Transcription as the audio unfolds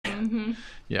Mm-hmm.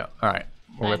 Yeah. All right.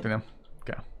 We're whipping them.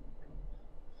 Okay.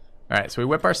 All right. So we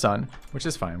whip our son, which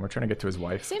is fine. We're trying to get to his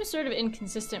wife. Seems sort of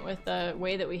inconsistent with the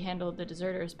way that we handled the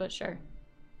deserters, but sure.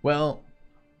 Well,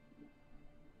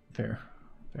 fair.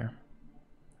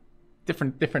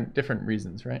 Different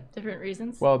reasons, right? Different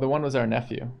reasons. Well, the one was our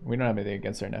nephew. We don't have anything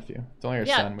against our nephew. It's only our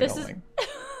son we don't like.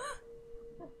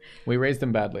 We raised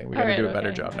him badly. We got to do a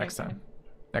better job next time.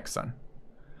 Next son.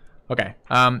 Okay.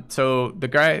 So the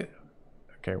guy.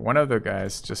 Okay, one of the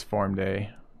guys just formed a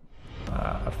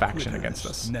faction against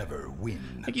us. Never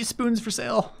win. Thank you, spoons for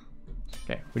sale.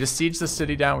 Okay, we just sieged the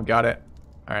city down. We got it.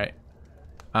 All right.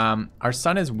 Our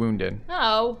son is wounded.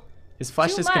 Oh. His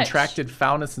flesh is contracted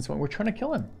foulness and so on. We're trying to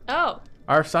kill him. Oh.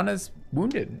 Our son is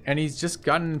wounded, and he's just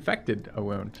gotten infected a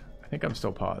wound. I think I'm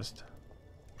still paused.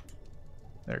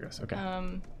 There it goes. Okay.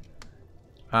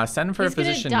 Send for a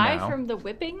physician now. He's gonna die from the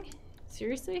whipping?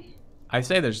 Seriously? I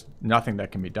say there's nothing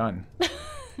that can be done.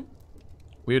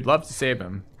 We would love to save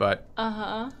him, but...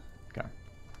 Uh-huh. Okay.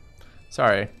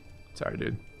 Sorry,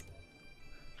 dude.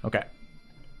 Okay.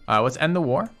 Let's end the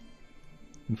war.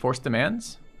 Enforce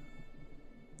demands.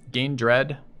 Gain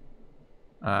dread.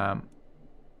 Okay.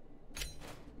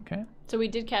 So we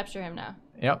did capture him now.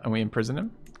 Yep, and we imprisoned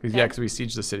him. Because yeah, because we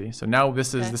sieged the city. So now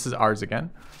this is ours again.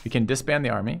 We can disband the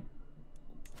army.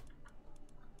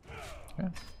 Okay.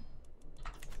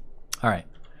 All right.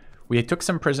 We took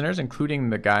some prisoners, including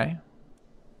the guy.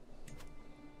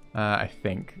 I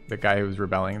think the guy who was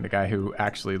rebelling, the guy who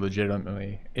actually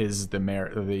legitimately is the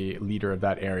mayor, the leader of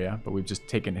that area. But we've just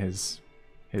taken his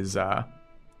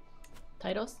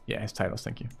titles. Yeah, his titles.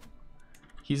 Thank you.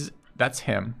 That's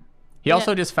him. He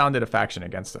also just founded a faction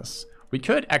against us. We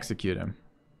could execute him.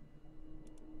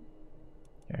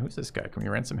 Yeah, who's this guy? Can we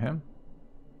ransom him?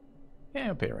 Yeah,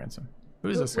 I'll pay a ransom.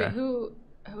 Who's this guy? Who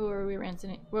are we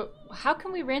ransoming? Well, how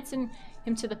can we ransom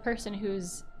him to the person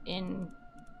who's in?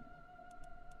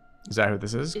 Is that who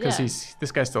this is? Because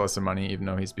this guy still has some money, even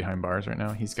though he's behind bars right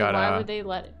now. He's got why would they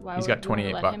let? He's got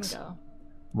 28 bucks. Him go?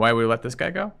 Why would we let this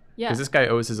guy go? Yeah. Because this guy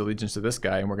owes his allegiance to this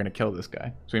guy, and we're gonna kill this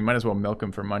guy. So we might as well milk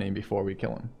him for money before we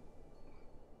kill him.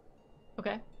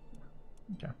 Okay.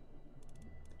 Okay. All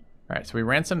right. So we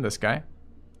ransom this guy.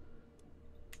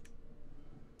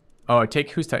 Oh,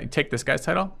 take this guy's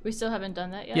title? We still haven't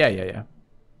done that yet. Yeah.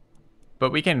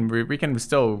 But we can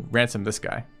still ransom this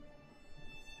guy.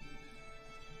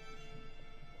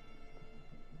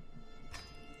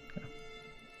 Okay.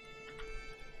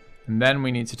 And then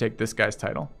we need to take this guy's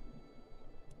title.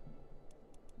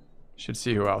 Should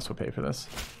see who else will pay for this.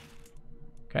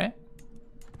 Okay.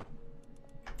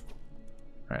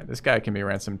 All right, this guy can be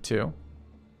ransomed too.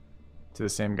 To the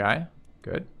same guy.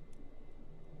 Good.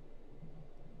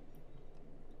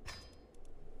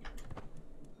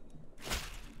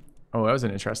 Oh, that was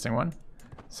an interesting one.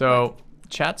 So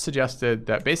chat suggested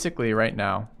that basically right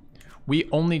now, we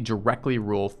only directly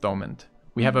rule Thomond.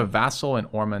 We have a vassal in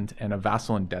Ormond and a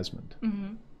vassal in Desmond.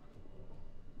 Mm-hmm.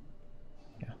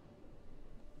 Yeah.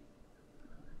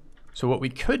 So what we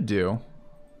could do,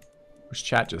 which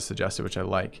chat just suggested, which I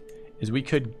like, is we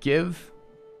could give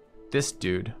this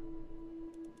dude,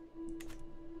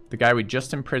 the guy we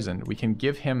just imprisoned, we can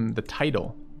give him the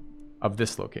title of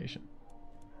this location.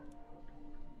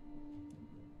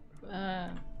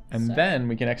 And then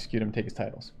we can execute him and take his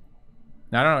titles.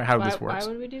 Now, I don't know how this works.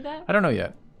 Why would we do that? I don't know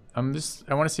yet. I want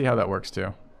to see how that works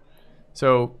too.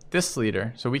 So this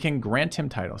leader, so we can grant him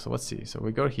title. So let's see. So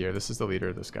we go here. This is the leader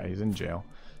of this guy. He's in jail.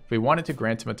 If we wanted to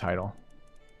grant him a title.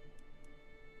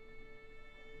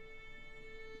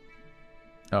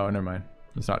 Oh, never mind.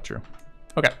 It's not true.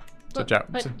 Okay. So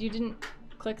but you didn't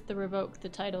click the revoke the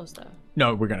titles though.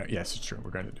 No, we're gonna. Yes, it's true.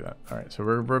 We're going to do that. All right. So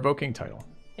we're revoking title.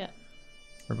 Yeah.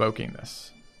 Revoking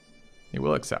this. He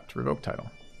will accept. Revoke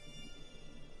title.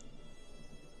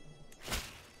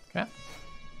 Okay.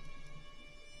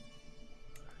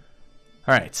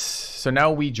 All right. So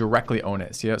now we directly own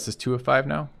it. See how it says 2 of 5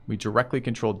 now? We directly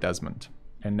control Desmond.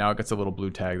 And now it gets a little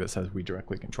blue tag that says we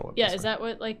directly control it. Yeah, is that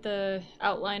what like the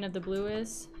outline of the blue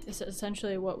is? Is it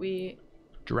essentially what we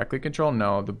directly control?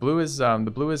 No, the blue is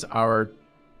our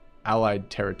allied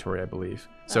territory, I believe.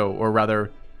 So, or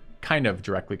rather, kind of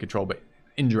directly control, but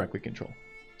indirectly control.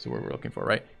 So what we're looking for,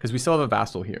 right? Because we still have a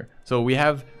vassal here. So we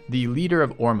have the leader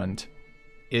of Ormond.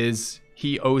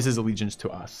 He owes his allegiance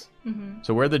to us. Mm-hmm.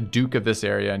 So we're the Duke of this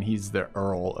area, and he's the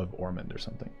Earl of Ormond or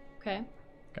something. Okay.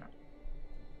 Okay.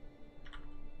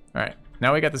 All right.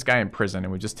 Now we got this guy in prison,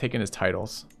 and we've just taken his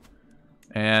titles,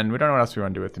 and we don't know what else we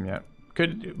want to do with him yet.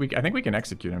 I think we can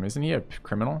execute him. Isn't he a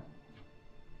criminal?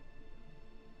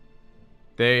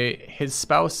 His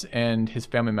spouse and his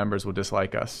family members will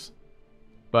dislike us,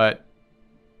 but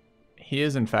he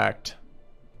is in fact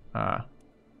a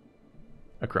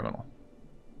criminal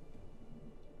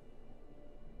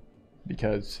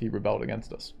because he rebelled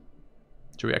against us.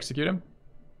 Should we execute him?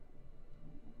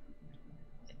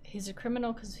 He's a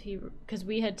criminal because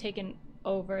we had taken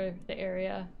over the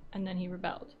area and then he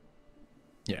rebelled.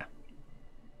 Yeah.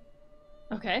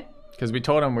 Okay. Because we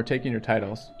told him we're taking your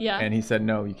titles. Yeah. And he said,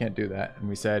 no, you can't do that. And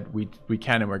we said, we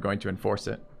can and we're going to enforce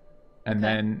it. And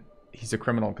then he's a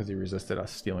criminal because he resisted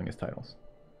us stealing his titles.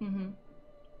 Mm-hmm.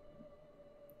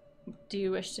 Do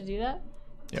you wish to do that?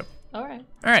 Yep. All right.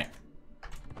 All right.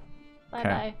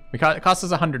 Bye-bye. It cost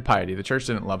us 100 piety. The church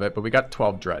didn't love it, but we got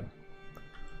 12 dread.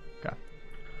 Okay.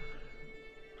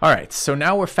 All right. So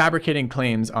now we're fabricating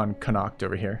claims on Connacht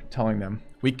over here, telling them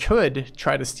we could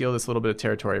try to steal this little bit of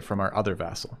territory from our other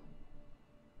vassal.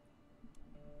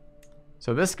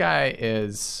 So this guy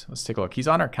is, let's take a look. He's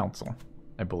on our council,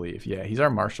 I believe. Yeah, he's our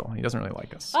marshal. He doesn't really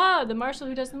like us. Ah, the marshal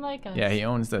who doesn't like us. Yeah, he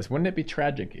owns this. Wouldn't it be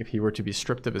tragic if he were to be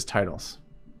stripped of his titles?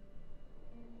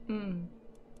 Hmm.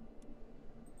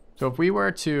 So if we were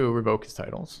to revoke his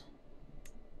titles,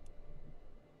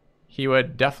 he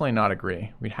would definitely not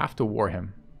agree. We'd have to war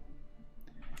him.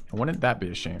 And wouldn't that be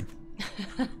a shame?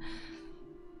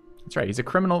 That's right. He's a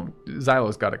criminal.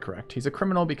 Xylo's got it correct. He's a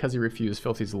criminal because he refused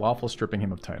Filthy's lawful stripping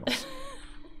him of titles.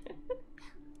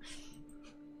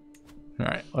 All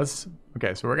right.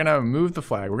 Okay, so we're going to move the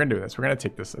flag. We're going to do this. We're going to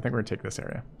take this. I think we're going to take this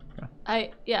area.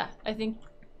 Yeah. I think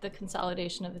the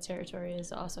consolidation of the territory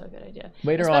is also a good idea.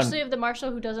 Especially of the marshal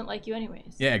who doesn't like you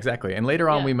anyways. Yeah, exactly. And later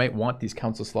on, we might want these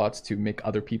council slots to make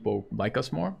other people like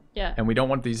us more. Yeah. And we don't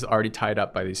want these already tied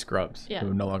up by these scrubs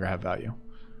who no longer have value.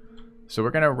 So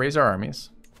we're going to raise our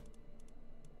armies.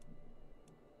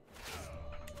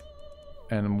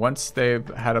 And once they've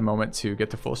had a moment to get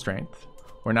to full strength,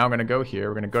 we're now going to go here.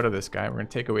 We're going to go to this guy. We're going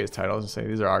to take away his titles and say,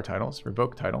 these are our titles.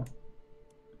 Revoke title.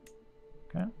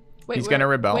 Okay. Wait, he's going to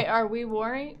rebel. Wait, are we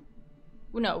warring?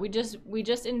 No, we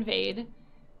just invade.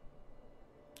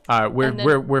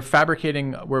 We're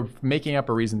fabricating. We're making up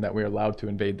a reason that we're allowed to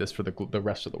invade this for the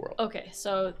rest of the world. Okay,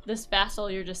 so this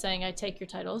vassal, you're just saying I take your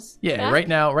titles. Yeah. Back? Right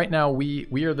now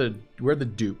we're the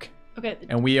duke. Okay.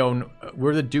 And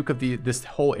we're the duke of this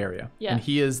whole area. Yeah. And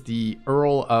he is the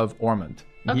Earl of Ormond.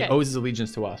 And he Okay. owes his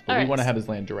allegiance to us, but we want to have his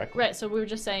land directly. Right. So we were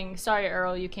just saying, sorry,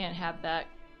 Earl, you can't have that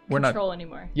control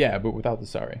anymore. Yeah, but without the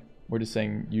sorry. We're just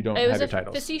saying you don't have your titles. It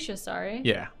was a facetious sorry.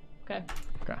 Yeah. Okay.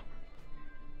 Okay.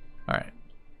 All right.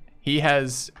 He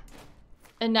has.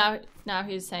 And now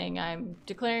he's saying I'm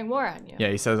declaring war on you. Yeah,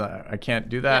 he says I can't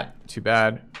do that. Yeah. Too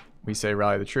bad. We say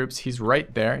rally the troops. He's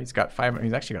right there. He's got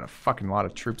He's actually got a fucking lot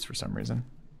of troops for some reason.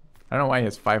 I don't know why he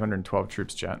has 512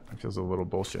 troops, chat. It feels a little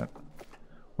bullshit.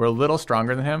 We're a little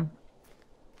stronger than him.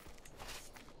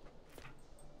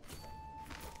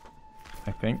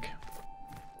 I think.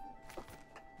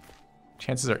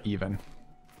 Chances are even.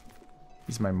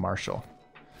 He's my marshal.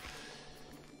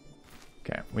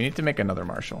 Okay, we need to make another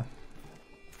marshal.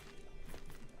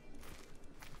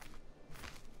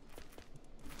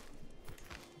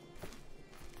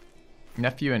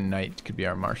 Nephew and knight could be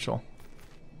our marshal.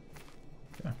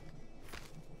 Yeah.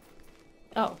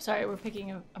 Oh, sorry, we're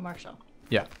picking a marshal.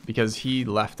 Yeah, because he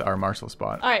left our marshal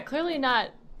spot. All right, clearly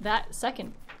not that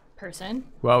second person.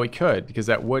 Well, we could, because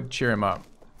that would cheer him up.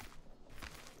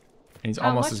 And he's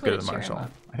almost as good as a marshal.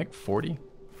 I think 40.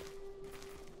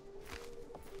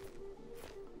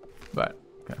 But,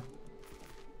 okay.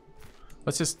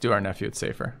 Let's just do our nephew. It's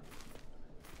safer.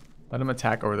 Let him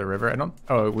attack over the river. I don't...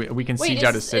 Oh, we can siege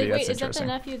out his city. That's interesting.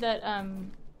 Is that the nephew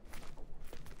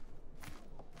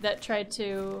that tried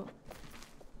to...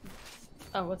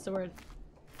 Oh, what's the word?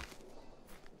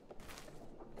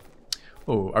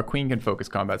 Oh, our queen can focus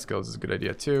combat skills is a good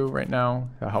idea too right now.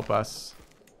 That'll help us.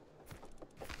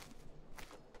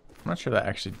 I'm not sure that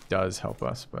actually does help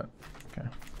us, but okay.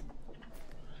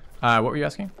 What were you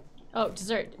asking? Oh,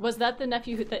 desert. Was that the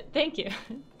nephew thank you,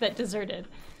 that deserted?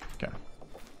 Okay.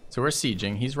 So we're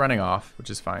sieging. He's running off, which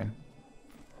is fine.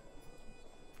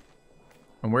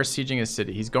 And we're sieging his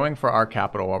city. He's going for our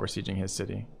capital while we're sieging his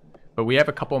city. But we have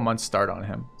a couple months start on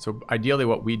him. So ideally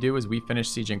what we do is we finish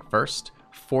sieging first,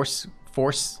 force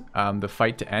the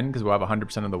fight to end because we'll have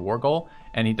 100% of the war goal,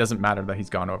 and it doesn't matter that he's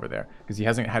gone over there because he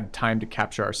hasn't had time to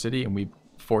capture our city, and we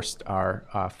forced our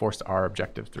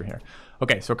objective through here.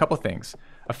 Okay, so a couple things.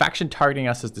 A faction targeting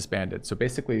us is disbanded. So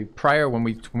basically, prior when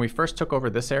we first took over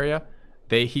this area,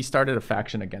 he started a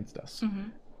faction against us,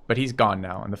 but he's gone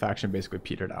now, and the faction basically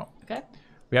petered out. Okay.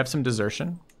 We have some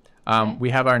desertion. We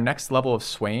have our next level of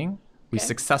swaying. We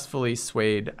successfully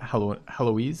swayed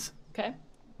Heloise,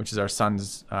 which is our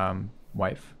son's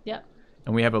wife. Yeah.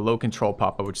 And we have a low control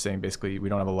pop-up, which is saying basically we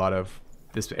don't have a lot of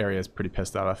this area is pretty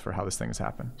pissed at us for how this thing has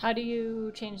happened. How do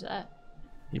you change that?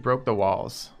 He broke the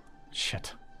walls.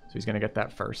 Shit. So he's gonna get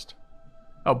that first.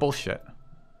 Oh, bullshit.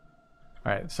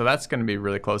 All right, so that's gonna be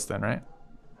really close then, right?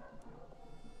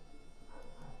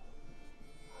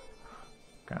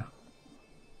 Okay.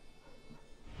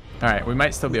 All right, we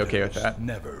might still be okay with that.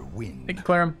 Never win. They can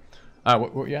clear him.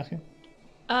 What were you asking?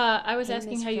 I was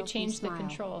asking how you change the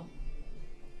control.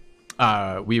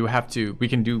 We have to. We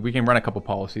can run a couple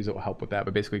policies that will help with that,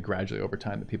 but basically gradually over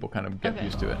time, the people kind of get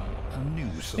used to it.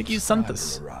 Thank you,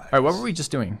 Santos. All right, what were we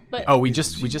just doing? But, oh, we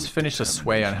just finished a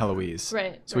sway on Heloise.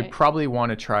 Right. So we'd probably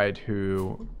want to try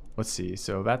to. Let's see.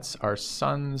 So that's our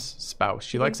son's spouse.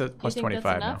 She likes it plus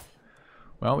 25 now.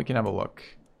 Well, we can have a look.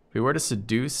 If we were to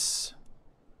seduce,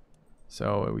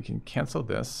 so we can cancel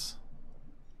this.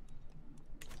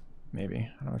 Maybe.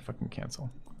 How do I fucking cancel?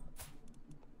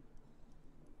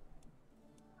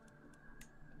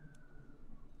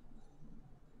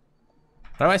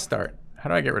 How do I start? How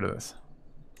do I get rid of this?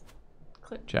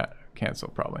 Click. Chat. Cancel,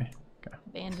 probably. Okay.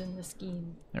 Abandon the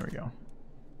scheme. There we go.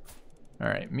 All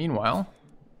right. Meanwhile,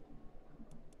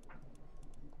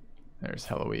 there's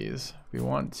Heloise. We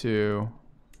want to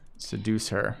seduce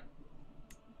her.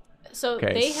 So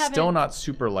okay, they haven't. Still not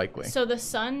super likely. So the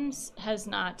son has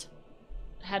not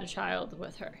had a child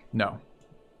with her. No.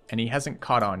 And he hasn't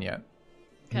caught on yet.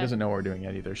 He doesn't know what we're doing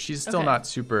yet either. She's still not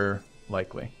super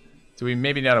likely. So we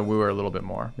maybe need to woo her a little bit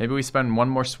more. Maybe we spend one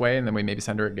more sway and then we maybe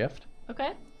send her a gift.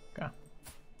 Okay. Okay.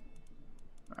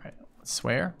 All right. Let's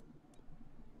sway her.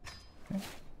 Okay.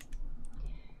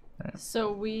 All right.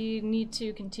 So we need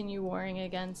to continue warring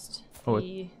against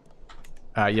the...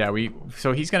 yeah,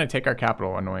 so he's going to take our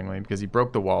capital, annoyingly, because he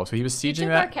broke the wall. So he was sieging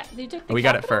that. We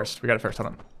got it first. We got it first. Hold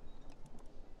on.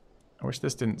 I wish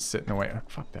this didn't sit in the way. Oh,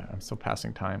 fuck that. I'm still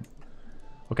passing time.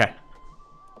 Okay.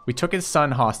 We took his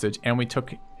son hostage, and we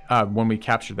took... when we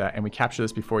captured that, and we captured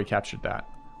this before he captured that,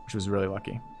 which was really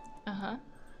lucky. Uh-huh.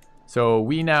 So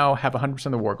we now have 100%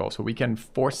 of the war goal, so we can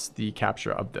force the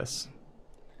capture of this.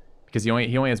 Because he only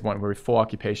has one, we're full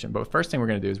occupation. But the first thing we're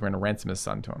going to do is we're going to ransom his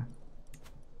son to him.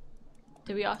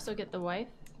 Do we also get the wife?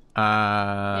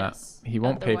 Yes. He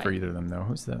won't pay wife. for either of them, though.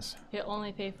 Who's this? He'll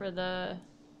only pay for the...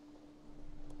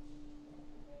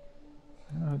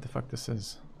 I don't know who the fuck this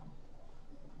is.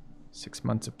 6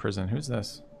 months of prison. Who's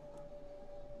this?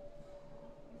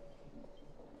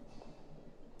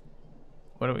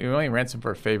 What do we only ransom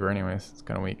for a favor anyways. It's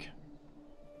kind of weak.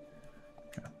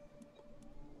 Okay.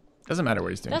 Doesn't matter what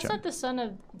he's doing. That's not the son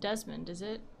of Desmond, is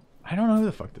it? I don't know who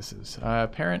the fuck this is.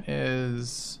 Parent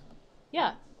is...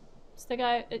 Yeah. It's the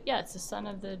guy... Yeah, it's the son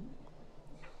of the...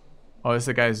 Oh, it's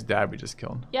the guy's dad we just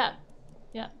killed. Yeah.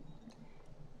 Yeah.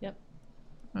 Yep.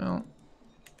 Well...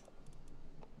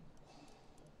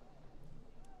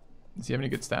 Does he have any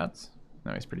good stats?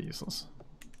 No, he's pretty useless.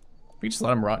 We just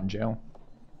let him rot in jail.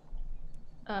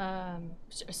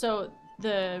 So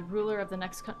the ruler of the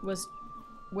next was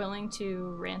willing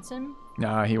to ransom?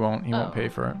 Nah, he won't. He won't pay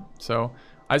for it. So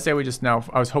I'd say we just now...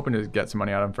 I was hoping to get some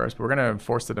money out of him first, but we're going to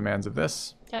enforce the demands of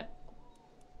this. Okay.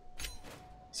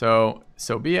 So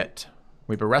be it.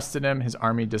 We've arrested him. His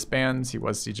army disbands. He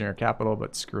was sieging our capital,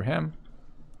 but screw him.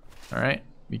 All right.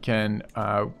 We can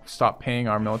stop paying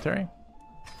our military.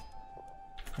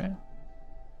 Okay.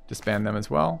 Disband them as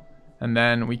well. And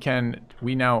then we don't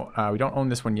own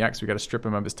this one yet, so we got to strip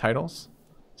him of his titles.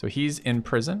 So he's in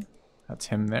prison. That's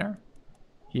him there.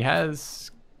 He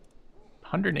has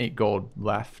 108 gold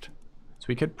left. So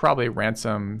we could probably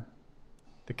ransom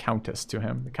the Countess to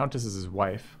him. The Countess is his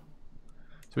wife.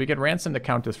 So we could ransom the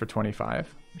Countess for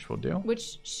 25, which we'll do.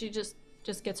 Which she just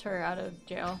gets her out of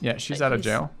jail. Yeah, she's out of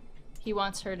jail. He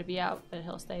wants her to be out, but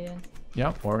he'll stay in.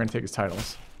 Yep, well, we're going to take his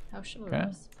titles. How chivalrous.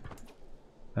 Okay.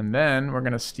 And then we're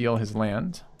going to steal his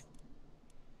land.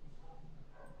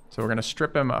 So we're going to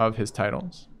strip him of his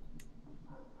titles.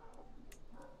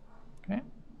 Okay.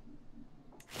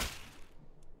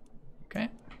 Okay.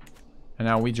 And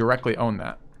now we directly own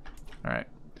that. All right.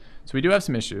 So we do have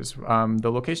some issues.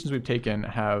 The locations we've taken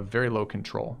have very low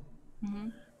control. Mm-hmm.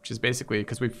 Which is basically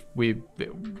because we've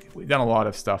done a lot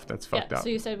of stuff that's fucked up. So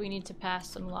you said we need to pass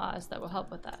some laws that will help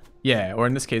with that. Yeah, or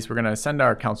in this case, we're gonna send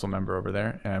our council member over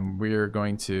there, and we're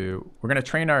gonna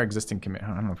train our existing commit. I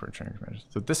don't know if we're training committees.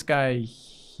 So this guy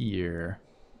here,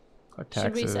 collect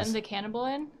taxes. Should we send the cannibal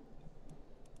in?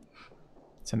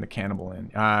 Send the cannibal in.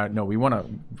 No, we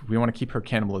wanna keep her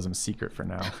cannibalism secret for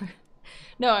now.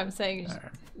 No, I'm saying, right.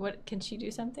 What can she do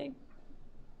something?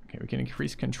 Okay, we can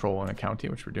increase control in a county,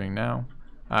 which we're doing now.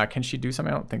 Can she do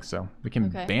something? I don't think so. We can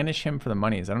banish him for the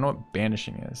monies. I don't know what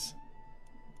banishing is.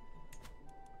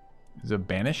 Is it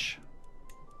banish?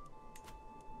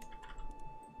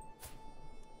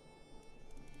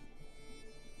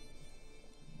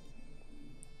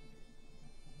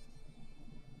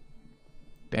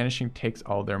 Banishing takes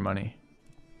all their money.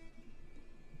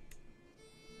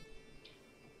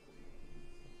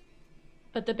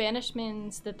 But the banish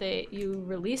means that you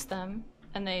release them,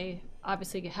 and they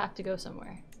obviously have to go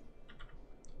somewhere.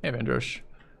 Hey, Vandrosh.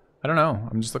 I don't know.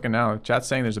 I'm just looking now. Chat's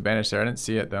saying there's a banish there. I didn't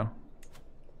see it, though.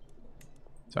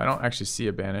 So I don't actually see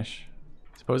a banish.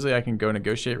 Supposedly I can go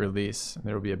negotiate release, and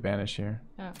there will be a banish here.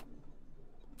 Oh.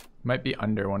 Might be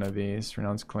under one of these.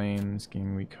 Renounce claims,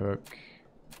 king we cook.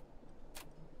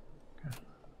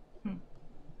 Okay.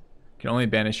 Can only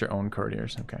banish your own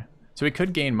courtiers. Okay. So we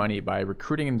could gain money by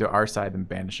recruiting him to our side and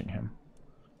banishing him.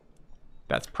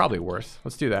 That's probably worth.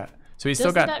 Let's do that. So he's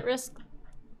still got... Doesn't that risk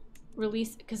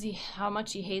release because how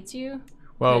much he hates you?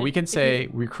 Well, we can say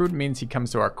recruit means he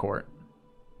comes to our court.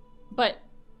 But...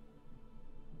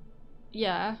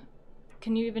 Yeah.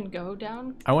 Can you even go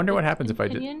down? I wonder what happens if I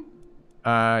did...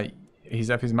 He's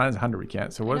if his minus 100, we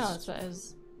can't. So what's... that's what I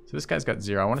was... So this guy's got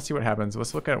 0. I want to see what happens.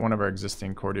 Let's look at one of our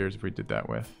existing courtiers if we did that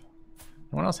with.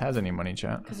 No one else has any money,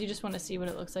 chat. Because you just want to see what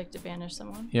it looks like to banish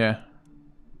someone? Yeah.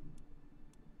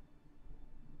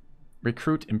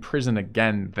 Recruit, imprison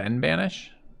again, then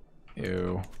banish?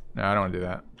 Ew. No, I don't want to do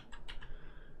that.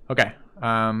 Okay.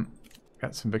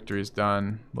 Got some victories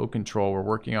done. Low control. We're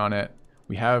working on it.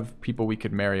 We have people we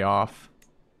could marry off.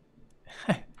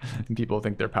 And people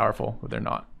think they're powerful, but they're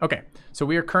not. Okay. So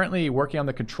we are currently working on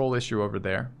the control issue over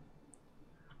there.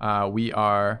 We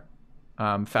are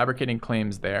fabricating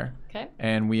claims there. Okay.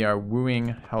 And we are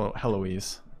wooing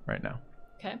Heloise right now.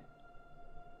 Okay.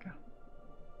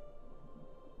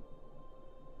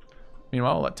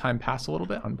 Meanwhile, I'll let time pass a little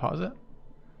bit, unpause it.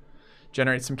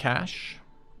 Generate some cash.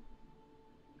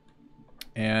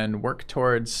 And work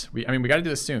towards... we got to do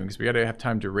this soon because we got to have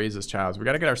time to raise this child. We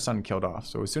got to get our son killed off.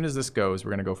 So as soon as this goes,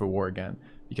 we're going to go for war again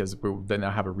because we then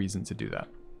now have a reason to do that.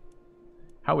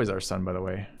 How is our son, by the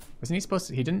way? Wasn't he supposed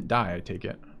to... He didn't die, I take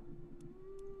it.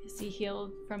 Is he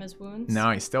healed from his wounds?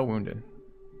 No, he's still wounded.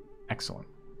 Excellent.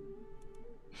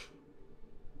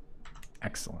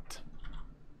 Excellent.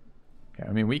 Okay,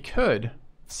 I mean, we could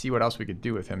see what else we could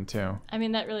do with him, too. I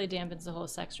mean, that really dampens the whole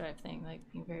sex drive thing, like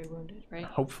being very wounded, right?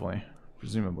 Hopefully.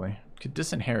 Presumably. Could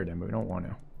disinherit him, but we don't want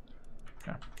to.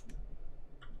 Okay.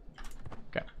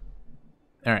 Okay.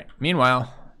 All right.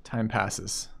 Meanwhile, time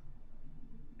passes.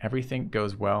 Everything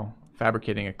goes well.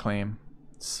 Fabricating a claim.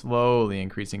 Slowly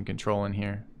increasing control in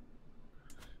here.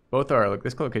 Both are, like,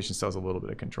 this location still has a little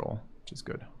bit of control, which is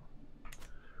good.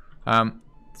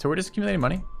 So we're just accumulating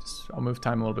money. I'll move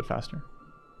time a little bit faster.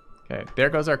 Okay, there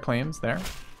goes our claims there.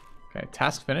 Okay,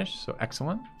 task finished, so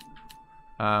excellent.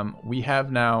 We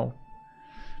have now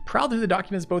prowled through the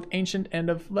documents both ancient and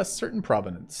of less certain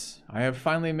provenance. I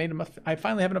finally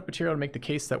have enough material to make the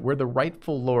case that we're the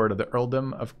rightful lord of the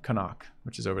earldom of Connacht,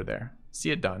 which is over there.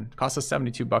 See it done. Cost us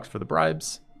 $72 for the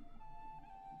bribes.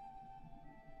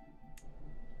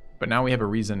 But now we have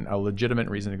a legitimate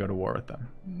reason to go to war with them.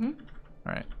 Mm-hmm.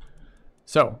 All right.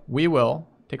 So we will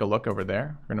take a look over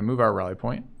there. We're going to move our rally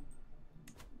point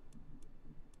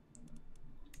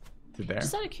to there.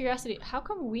 Just out of curiosity, how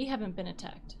come we haven't been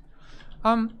attacked?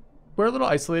 We're a little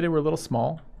isolated. We're a little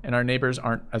small, and our neighbors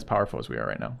aren't as powerful as we are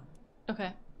right now.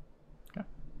 Okay. Okay.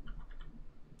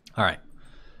 All right.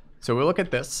 So we'll look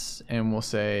at this, and we'll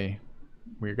say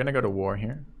we're going to go to war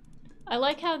here. I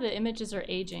like how the images are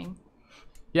aging.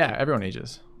 Yeah, everyone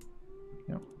ages.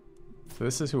 Yep. So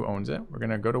this is who owns it. We're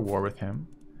going to go to war with him.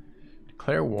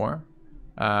 Declare war.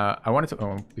 I wanted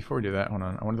to... before we do that, hold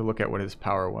on. I wanted to look at what his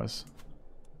power was.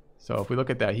 So if we look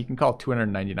at that, he can call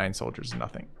 299 soldiers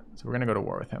nothing. So we're going to go to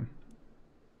war with him.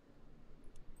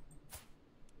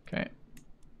 Okay.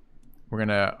 We're going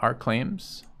to... Our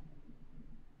claims.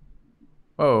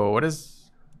 Whoa, what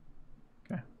is...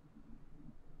 Okay.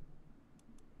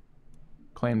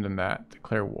 Claimed in that.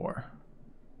 Declare war.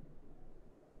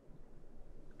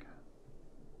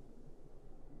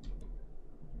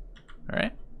 All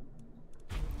right.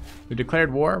 We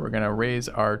declared war. We're going to raise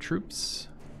our troops.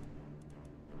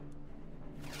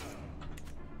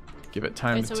 Give it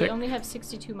time to tick. So we only have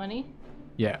 62 money?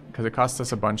 Yeah, because it costs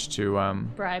us a bunch to...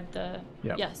 bribe the...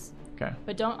 Yep. Yes. Okay.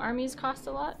 But don't armies cost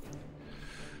a lot?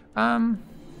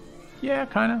 Yeah,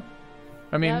 kind of.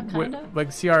 I mean, Yeah, kinda.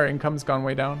 like, see, our income's gone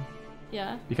way down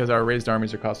Yeah. because our raised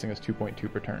armies are costing us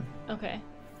 2.2 per turn. Okay.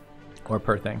 Or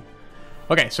per thing.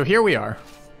 Okay, so here we are.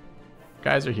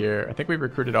 Guys are here. I think we've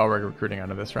recruited all we're recruiting out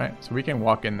of this, right? So we can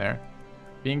walk in there.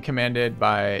 Being commanded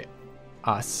by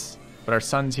us. But our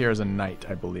son's here as a knight,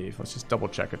 I believe. Let's just double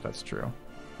check if that's true.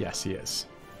 Yes, he is.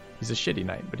 He's a shitty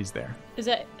knight, but he's there. Is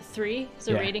that 3? Is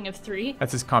a rating of 3?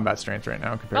 That's his combat strength right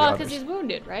now compared to Oh, others. because he's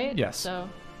wounded, right? Yes. So.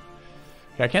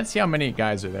 Okay, I can't see how many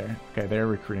guys are there. Okay, they're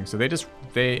recruiting. So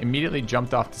they immediately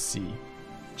jumped off to sea,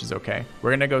 which is okay.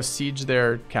 We're gonna go siege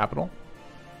their capital.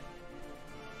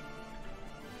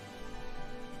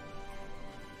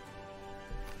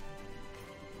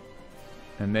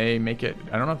 And they make it,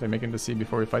 I don't know if they make it to sea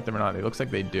before we fight them or not. It looks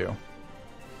like they do.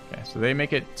 Okay, so they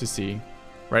make it to sea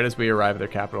right as we arrive at their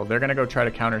capital. They're gonna go try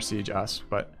to counter siege us,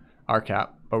 but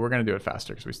we're gonna do it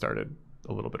faster because we started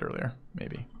a little bit earlier,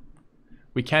 maybe.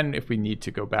 We can, if we need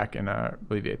to, go back and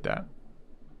alleviate that.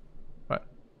 But,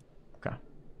 okay.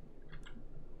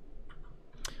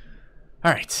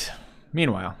 All right.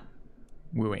 Meanwhile,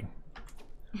 wooing.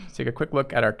 Let's take a quick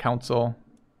look at our council.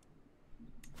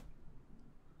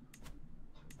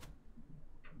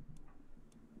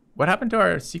 What happened to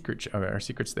our secret? Oh, our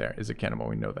secret's there. Is a cannibal.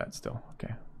 We know that still.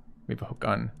 Okay. We have a hook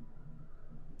on.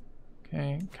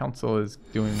 Okay. Council is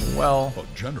doing well. A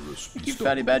generous. Thank you,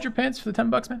 Fatty Badger Pants, for the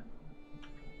 $10, man.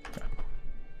 Okay.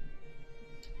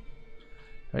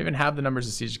 Do I even have the numbers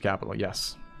to siege the capital?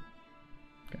 Yes.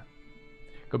 Okay.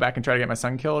 Go back and try to get my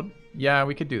son killed? Yeah,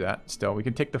 we could do that still. We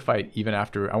can take the fight even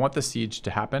after. I want the siege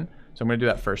to happen. So I'm going to do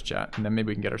that first, chat. And then maybe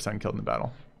we can get our son killed in the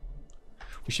battle.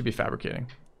 We should be fabricating.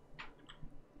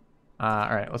 All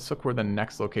right, let's look where the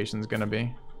next location is going to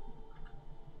be.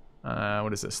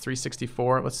 What is this?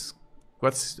 364.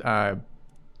 Let's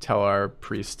tell our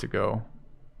priest to go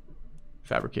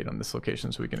fabricate on this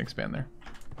location so we can expand there.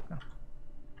 How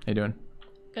you doing?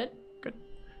 Good. Good.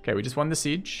 Okay, we just won the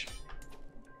siege.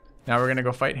 Now we're gonna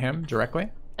go fight him directly.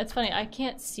 It's funny. I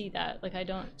can't see that. Like I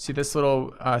don't see this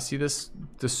little. See this?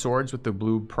 The swords with the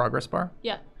blue progress bar.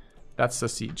 Yeah. That's the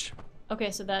siege.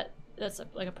 Okay, so that's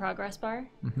like a progress bar.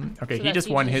 Mm-hmm. Okay, so he just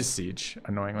won his siege.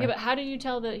 Annoyingly. Yeah, but how do you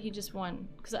tell that he just won?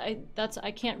 Because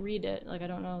I can't read it. Like I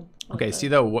don't know. Okay, see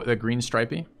the green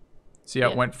stripey? See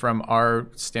how it went from our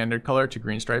standard color to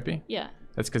green stripey? Yeah.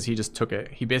 That's because he just took it.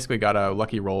 He basically got a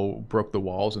lucky roll, broke the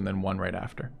walls, and then won right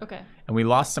after. Okay. And we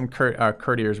lost some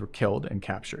courtiers were killed and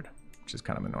captured, which is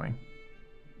kind of annoying.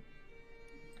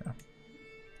 Okay.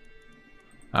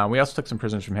 We also took some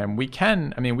prisoners from him. We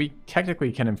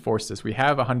technically can enforce this. We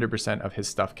have 100% of his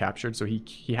stuff captured, so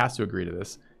he has to agree to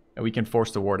this. And we can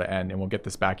force the war to end, and we'll get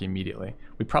this back immediately.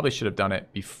 We probably should have done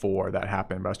it before that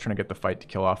happened, but I was trying to get the fight to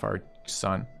kill off our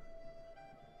son.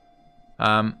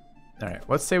 All right,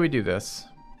 let's say we do this.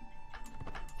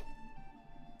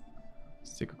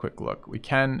 Let's take a quick look. We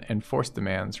can enforce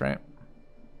demands, right?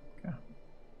 Okay.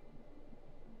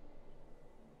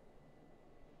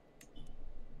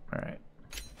 All right,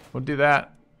 we'll do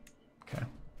that. Okay,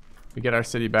 we get our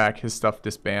city back. His stuff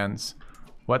disbands.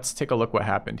 Let's take a look what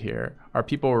happened here. Our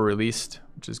people were released,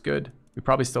 which is good. We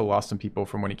probably still lost some people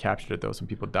from when he captured it, though. Some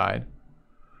people died.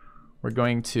 We're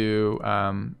going to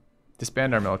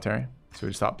disband our military. So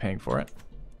we stop paying for it.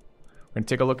 We're going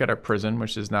to take a look at our prison,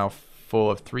 which is now full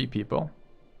of 3 people.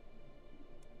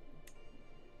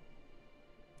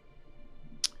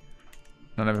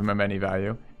 None of them have any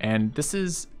value. And this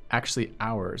is actually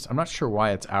ours. I'm not sure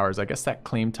why it's ours. I guess that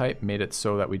claim type made it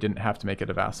so that we didn't have to make it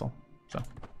a vassal. So,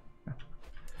 yeah.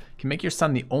 You can make your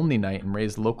son the only knight and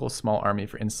raise local small army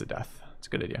for insta-death. It's a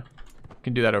good idea. You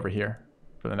can do that over here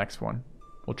for the next one.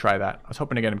 We'll try that. I was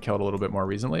hoping to get him killed a little bit more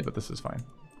reasonably, but this is fine.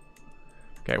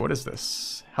 Okay, what is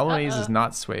this? Hellenese is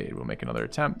not swayed. We'll make another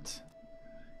attempt.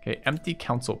 Okay, empty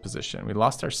council position. We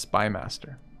lost our spy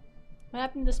master. What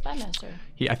happened to the spy master?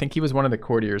 I think he was one of the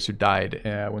courtiers who died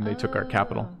when they took our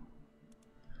capital.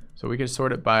 So we could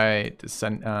sort it by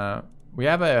descent. We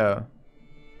have a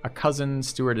cousin,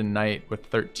 steward, and knight with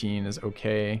 13 is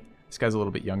okay. This guy's a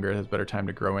little bit younger, has better time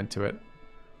to grow into it.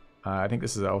 I think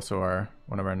this is also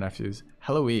one of our nephews.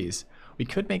 Heloise. We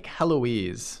could make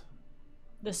Heloise.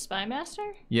 The spy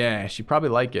master? Yeah, she'd probably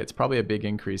like it. It's probably a big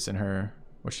increase in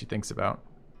what she thinks about.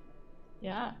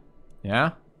 Yeah.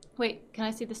 Yeah? Wait, can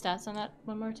I see the stats on that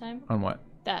one more time? On what?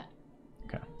 That.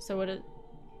 Okay. So what is...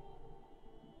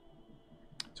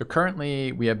 So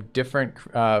currently we have different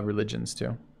religions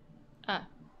too. Ah.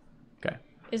 Okay.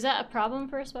 Is that a problem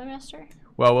for a spy master?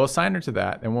 Well, we'll assign her to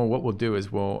that, and what we'll do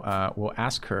is we'll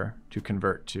ask her to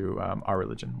convert to our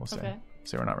religion. We'll say. Okay.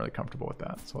 Say we're not really comfortable with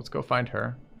that. So let's go find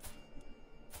her.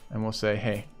 And we'll say,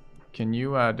 hey, can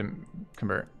you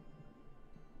convert?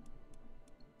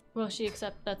 Will she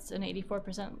accept? That's an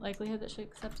 84% likelihood that she'll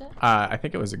accept it? I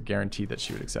think it was a guarantee that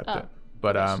she would accept it.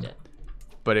 But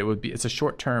it's a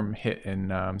short-term hit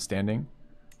in standing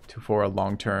for a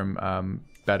long-term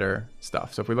better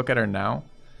stuff. So if we look at her now,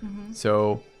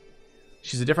 so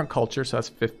she's a different culture, so that's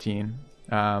 15.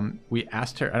 We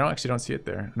asked her, I actually don't see it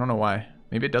there. I don't know why.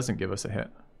 Maybe it doesn't give us a hit.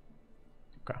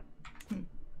 Okay.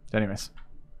 Anyways.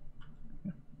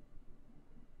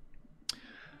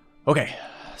 Okay,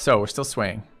 So we're still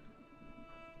swaying.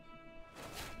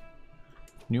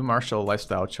 New martial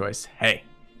lifestyle choice. Hey.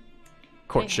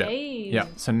 Courtship. Hey. Yeah.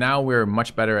 So now we're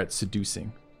much better at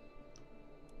seducing.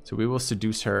 So we will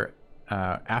seduce her.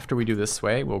 After we do this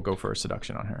sway, we'll go for a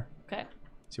seduction on her. Okay.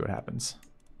 See what happens.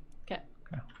 Okay.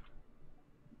 Okay.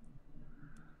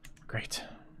 Great.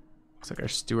 Looks like our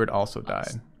steward also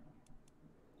died.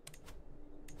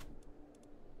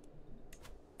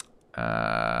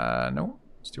 No.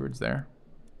 Steward's there.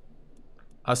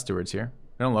 Us steward's here.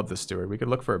 I don't love this steward. We could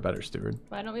look for a better steward.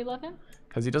 Why don't we love him?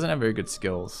 Because he doesn't have very good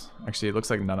skills. Actually, it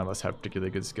looks like none of us have particularly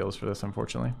good skills for this,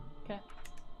 unfortunately. Okay.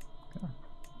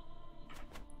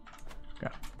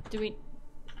 Okay. Do we...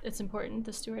 It's important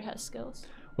the steward has skills?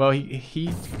 Well,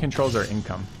 he controls our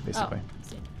income, basically. Oh, I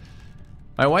see.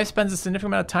 My wife spends a significant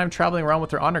amount of time traveling around with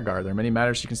her honor guard. There are many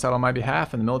matters she can settle on my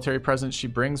behalf, and the military presence she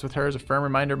brings with her is a firm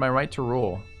reminder of my right to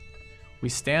rule. We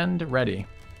stand ready.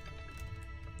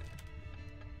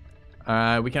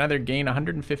 We can either gain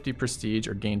 150 prestige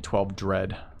or gain 12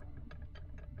 dread.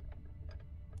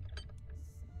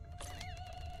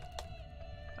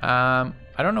 I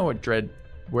don't know what dread,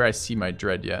 where I see my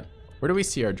dread yet. Where do we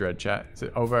see our dread, chat? Is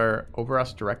it over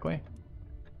us directly?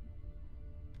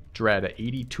 Dread at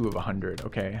 82 of 100.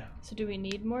 Okay. So do we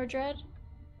need more dread?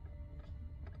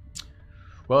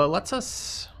 Well, it lets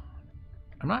us...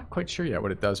 I'm not quite sure yet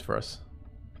what it does for us.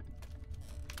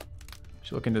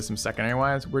 Should look into some secondary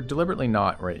wise. We're deliberately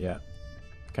not right yet.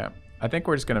 Okay. I think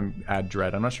we're just going to add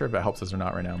dread. I'm not sure if it helps us or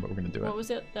not right now, but we're going to do it. What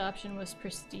was it? The option was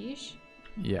prestige?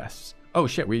 Yes. Oh,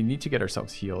 shit. We need to get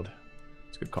ourselves healed.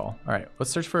 It's a good call. All right.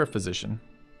 Let's search for a physician.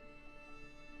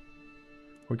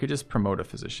 We could just promote a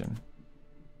physician.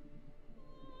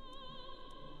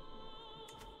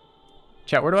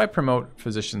 Chat, where do I promote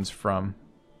physicians from?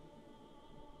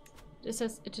 It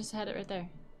says it just had it right there.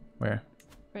 Where?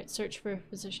 Right, search for a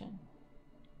physician.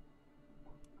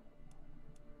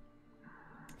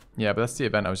 Yeah, but that's the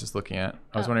event I was just looking at.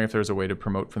 I was wondering if there was a way to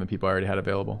promote from the people I already had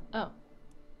available. Oh.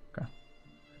 Okay.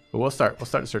 But we'll start the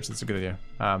search. That's a good idea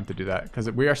to do that because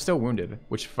we are still wounded,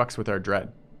 which fucks with our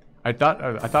dread. I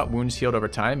thought wounds healed over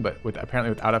time, but apparently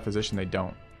without a physician they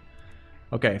don't.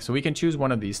 Okay, so we can choose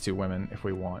one of these two women if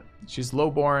we want. She's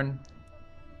lowborn,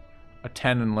 a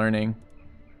 10 in learning,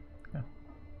 yeah.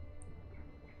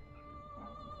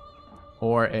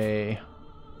 Or a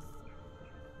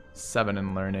 7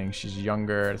 in learning. She's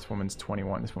younger. This woman's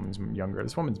 21. This woman's younger.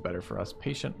 This woman's better for us.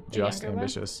 Patient, just,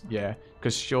 ambitious. One? Yeah,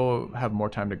 because she'll have more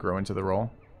time to grow into the role.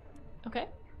 Okay.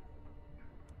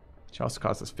 She also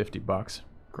costs us 50 bucks.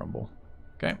 Grumble.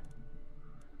 Okay.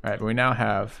 All right, but we now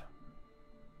have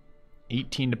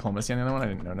 18 diplomacy on the other one. I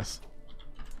didn't notice.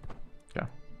 Okay.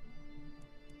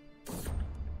 All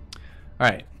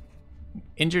right.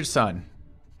 Injured son.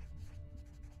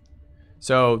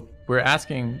 So we're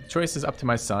asking, choice is up to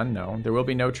my son. No, there will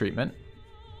be no treatment.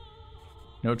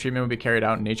 No treatment will be carried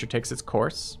out. Nature takes its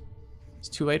course. It's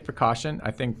too late for caution.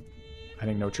 I think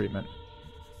no treatment.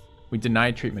 We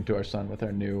denied treatment to our son with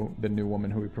the new woman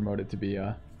who we promoted to be.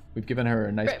 We've given her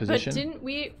a nice position. But didn't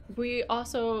we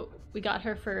also got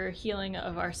her for healing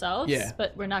of ourselves? Yeah.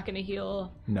 But we're not going to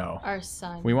heal. No. Our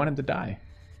son. We want him to die.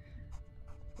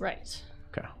 Right.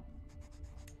 Okay.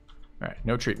 All right.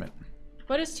 No treatment.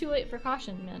 What does too late for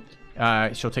caution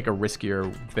meant? She'll take a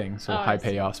riskier thing, so high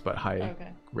payoffs but high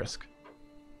risk.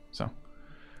 So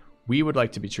we would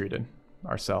like to be treated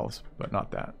ourselves, but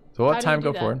not that. So we'll let time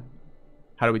go forward.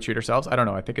 How do we treat ourselves? I don't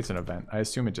know. I think it's an event. I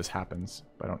assume it just happens,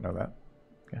 but I don't know that.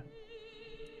 Okay.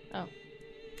 Oh.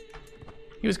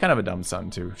 He was kind of a dumb son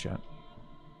too, chat.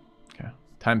 Okay.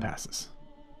 Time passes.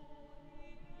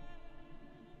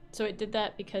 So it did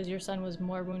that because your son was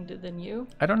more wounded than you?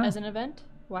 I don't know. As an event?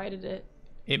 Why did it?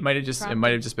 It might have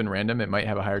just been random. It might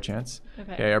have a higher chance.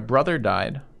 Okay. Our brother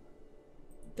died.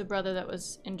 The brother that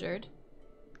was injured.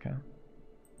 Okay.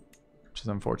 Which is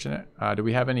unfortunate. Do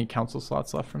we have any council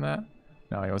slots left from that?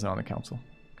 No, he wasn't on the council.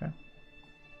 Okay.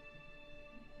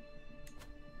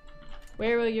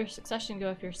 Where will your succession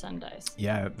go if your son dies?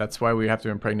 Yeah, that's why we have to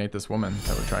impregnate this woman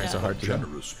that we're trying so hard to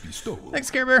do. Thanks,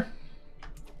 Care Bear.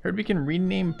 Heard we can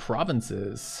rename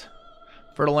provinces.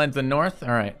 Fertile lands in the north. All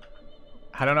right.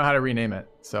 I don't know how to rename it.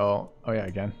 So, oh yeah,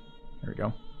 again. Here we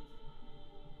go.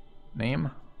 Name.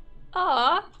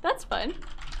 Aw, that's fun.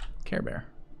 Care Bear.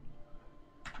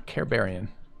 Care Bearian.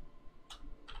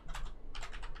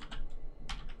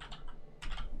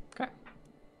 Okay.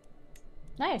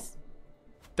 Nice.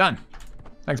 Done.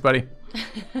 Thanks, buddy.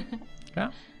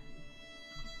 Yeah.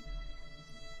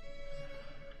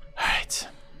 All right.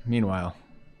 Meanwhile,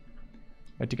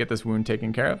 I'd like to get this wound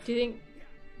taken care of.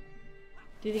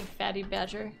 Do you think Fatty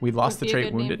Badger? We lost the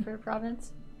trait would be a good wounded. name for a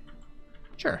province?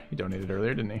 Sure. He donated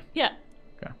earlier, didn't he? Yeah.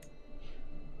 Okay.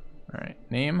 All right.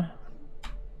 Name.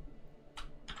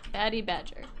 Batty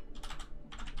Badger.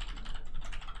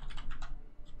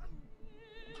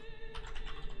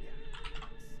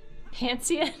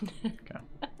 Pansian? Okay.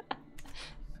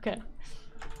 Okay.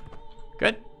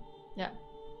 Good. Yeah.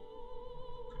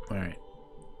 All right.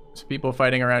 So people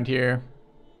fighting around here,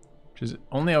 which is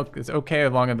only it's okay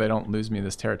as long as they don't lose me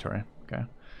this territory. Okay.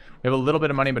 We have a little bit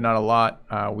of money, but not a lot.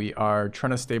 We are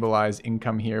trying to stabilize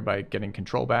income here by getting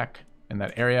control back in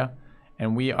that area,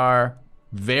 and we are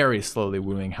very slowly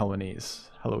wooing Heloise.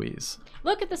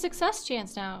 Look at the success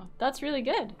chance now. That's really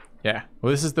good. Yeah.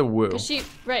 Well, this is the woo,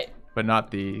 Right. but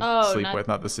not the sleep with,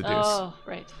 not the seduce. Oh,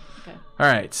 right. Okay. All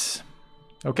right.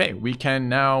 Okay, we can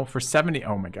now for 70.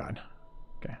 Oh my God.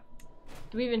 Okay.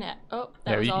 Do we even have? Oh,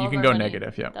 that Yeah, was all you of can our go money.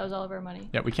 negative. Yeah. That was all of our money.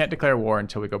 Yeah, we can't declare war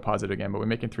until we go positive again, but we're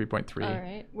making 3.3 All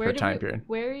right. per time period.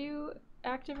 Where are you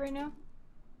active right now?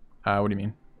 What do you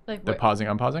mean? Like The pausing,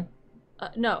 unpausing?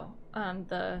 No.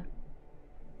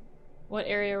 What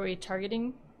area are we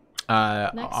targeting?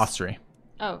 Next? Ossuary.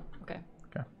 Oh, okay.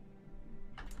 Okay.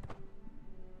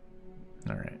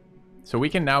 All right. So we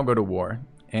can now go to war,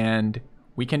 and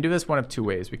we can do this one of two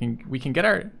ways. We can get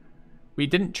our. We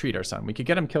didn't treat our son. We could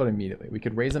get him killed immediately. We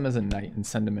could raise him as a knight and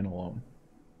send him in alone.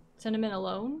 Send him in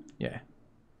alone? Yeah.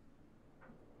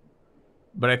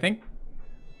 But I think.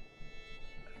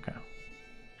 Okay.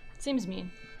 Seems mean.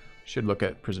 Should look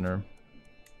at prisoner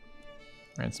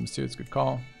ransom suits. Good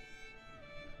call.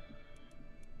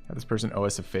 Have this person owe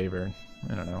us a favor.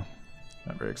 I don't know.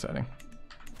 Not very exciting.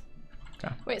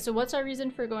 Okay. Wait, so what's our reason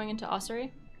for going into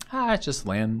Ossuary? It's just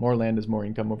land. More land is more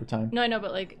income over time. No, I know,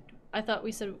 but like, I thought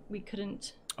we said we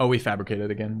couldn't. Oh, we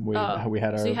fabricated again. We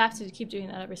had our. So you have to keep doing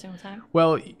that every single time?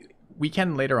 Well, we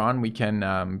can later on. We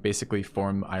can basically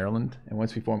form Ireland, and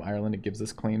once we form Ireland, it gives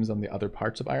us claims on the other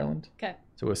parts of Ireland. Okay.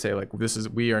 So we'll say like,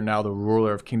 we are now the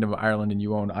ruler of Kingdom of Ireland, and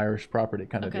you own Irish property,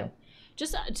 kind of deal.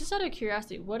 Just out of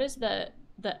curiosity, what is the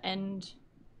end,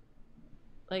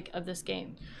 like, of this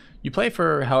game? You play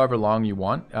for however long you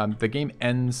want. The game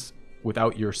ends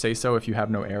without your say-so if you have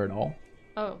no heir at all.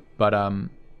 Oh. But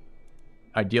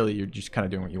ideally, you're just kind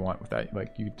of doing what you want with that.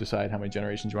 Like, you decide how many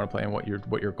generations you want to play and what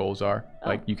your goals are. Oh.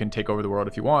 Like, you can take over the world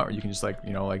if you want, or you can just, like,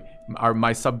 you know, like,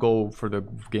 my sub goal for the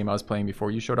game I was playing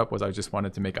before you showed up was I just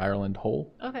wanted to make Ireland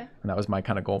whole. Okay. And that was my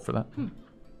kind of goal for that. Okay.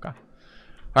 All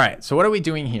right. So what are we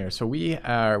doing here? So we're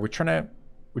trying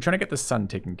to get the sun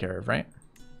taken care of, right?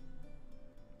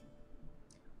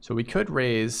 So we could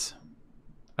raise.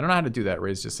 I don't know how to do that.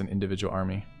 Raise just an individual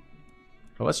army.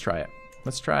 But let's try it.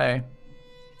 Let's try.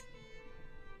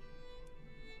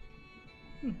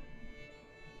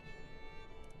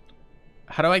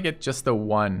 How do I get just the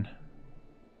one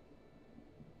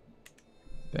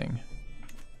thing?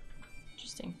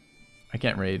 Interesting. I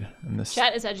can't raid in this.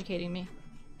 Chat is educating me.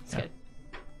 It's good.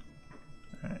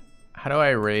 All right. How do I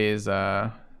raise?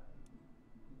 You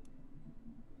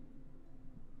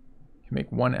make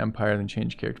one empire, then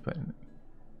change character plan.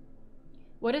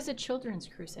 What is a children's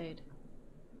crusade?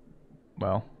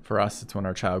 Well, for us, it's when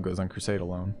our child goes on crusade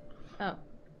alone. Oh.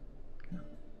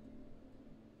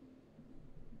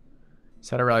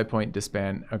 Set a rally point,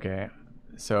 disband. Okay,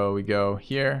 so we go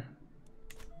here.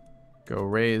 Go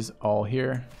raise all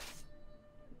here.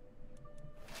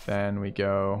 Then we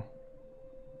go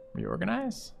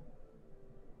reorganize.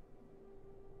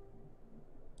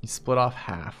 You split off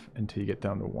half until you get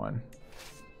down to one.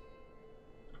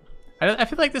 I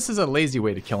feel like this is a lazy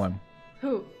way to kill him.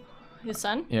 Who? His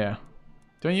son? Yeah.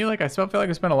 Don't you? Like, I still feel like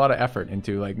we spent a lot of effort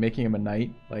into, like, making him a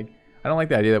knight. Like, I don't like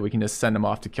the idea that we can just send him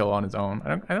off to kill on his own. I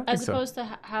don't think so. As opposed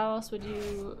to how else would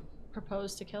you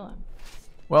propose to kill him?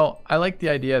 Well, I like the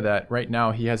idea that right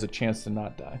now he has a chance to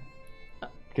not die.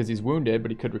 Because he's wounded, but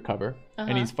he could recover.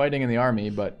 And he's fighting in the army,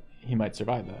 but he might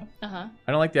survive that. I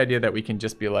don't like the idea that we can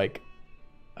just be like,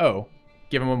 oh,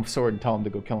 give him a sword and tell him to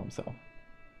go kill himself.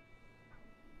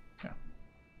 Yeah.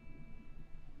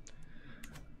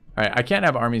 All right, I can't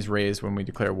have armies raised when we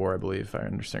declare war, I believe, if I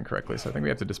understand correctly. So I think we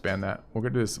have to disband that. We're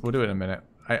gonna do this. We'll do it in a minute.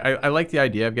 I like the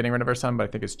idea of getting rid of our son, but I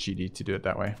think it's cheaty to do it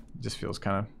that way. It just feels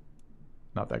kind of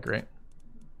not that great.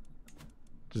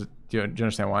 Do you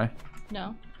understand why?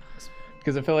 No.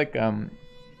 Because I feel like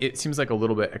it seems like a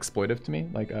little bit exploitive to me,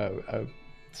 like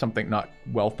something not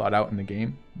well thought out in the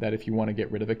game, that if you want to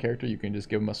get rid of a character, you can just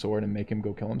give him a sword and make him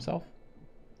go kill himself,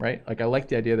 right? Like, I like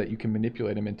the idea that you can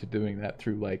manipulate him into doing that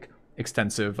through, like,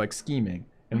 extensive, like, scheming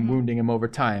and wounding him over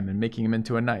time and making him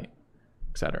into a knight,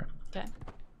 etc. Okay.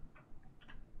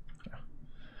 Yeah. All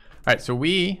right, so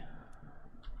we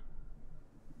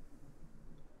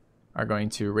are going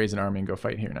to raise an army and go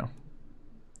fight here now.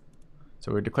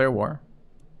 So we declare war.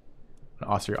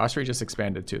 Austria. Austria just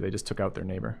expanded too. They just took out their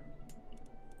neighbor.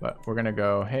 But we're gonna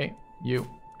go, hey, you,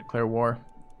 declare war.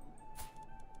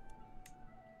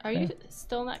 Are you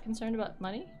still not concerned about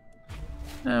money?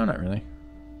 No, not really.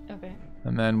 Okay.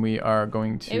 And then we are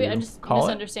going to Maybe I'm just call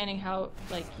misunderstanding how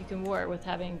like you can war with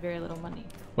having very little money.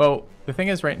 Well, the thing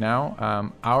is right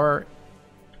now,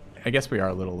 I guess we are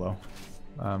a little low.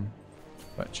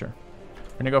 But sure.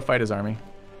 We're gonna go fight his army.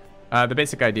 The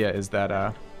basic idea is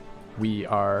that we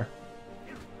are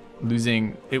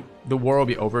losing it. The war will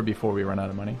be over before we run out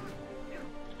of money.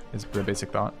 Is the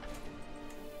basic thought.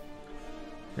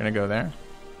 We're gonna go there.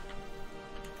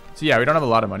 So yeah, we don't have a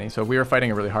lot of money. So if we were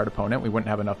fighting a really hard opponent, we wouldn't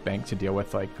have enough bank to deal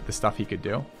with like the stuff he could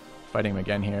do. Fighting him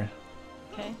again here.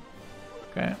 Okay.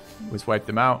 Okay. Let's wipe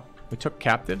them out. We took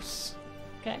captives.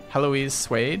 Okay. Heloise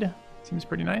Swade. Seems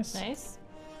pretty nice. Nice.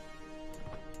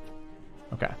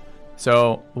 Okay.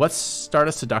 So let's start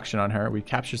a seduction on her. We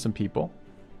capture some people.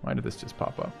 Why did this just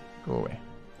pop up? Go away.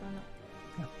 Oh,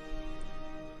 no.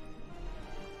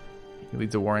 He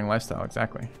leads a warring lifestyle,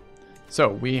 exactly. So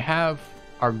we have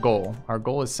our goal. Our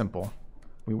goal is simple.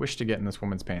 We wish to get in this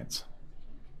woman's pants.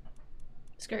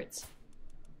 Skirts.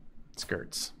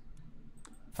 Skirts.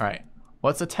 All right.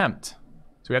 Let's attempt.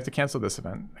 So we have to cancel this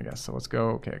event, I guess. So let's go.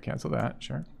 Okay, cancel that.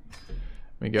 Sure.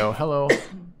 We go hello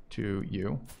to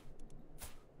you.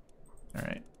 All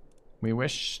right. We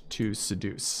wish to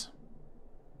seduce.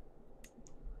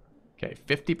 Okay,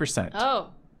 50%.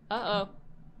 Oh. Uh-oh.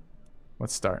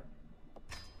 Let's start.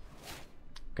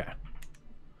 Okay.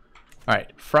 All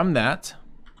right. From that,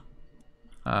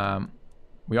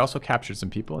 we also captured some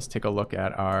people. Let's take a look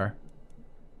at our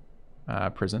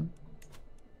prison.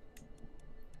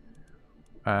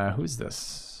 Who's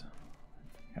this?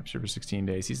 Captured for 16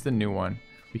 days. He's the new one.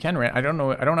 We can rent. I don't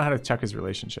know how to check his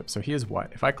relationship. So he is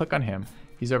what? If I click on him,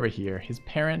 he's over here. His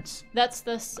parents. That's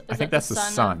the. I think that's the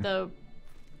son. Of the,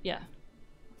 yeah.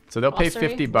 So they'll pay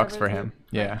Ossuary, $50 for him.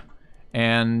 Right. Yeah.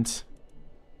 And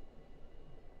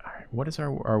all right, what is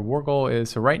our war goal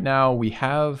is? So right now we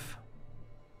have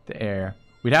the heir.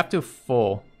 We'd have to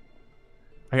full.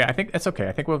 Okay, I think that's okay.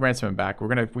 I think we'll ransom him back.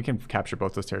 We can capture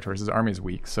both those territories. His army is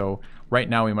weak, so right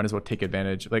now we might as well take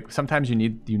advantage. Like sometimes you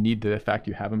need the fact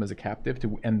you have him as a captive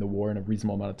to end the war in a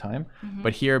reasonable amount of time. Mm-hmm.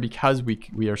 But here, because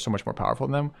we are so much more powerful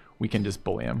than them, we can just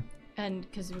bully him. And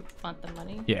because we want the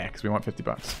money. Yeah, because we want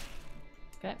 $50.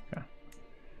 Okay. Yeah.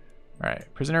 All right,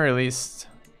 prisoner released.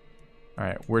 All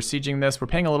right, we're sieging this. We're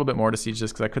paying a little bit more to siege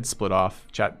this because I could split off.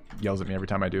 Chat yells at me every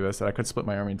time I do this that I could split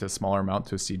my army into a smaller amount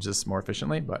to siege this more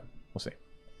efficiently, but we'll see.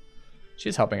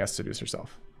 She's helping us seduce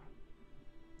herself.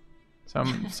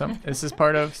 This is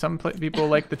part of some people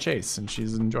like the chase, and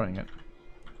she's enjoying it,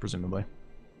 presumably.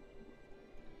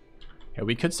 Yeah,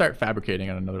 we could start fabricating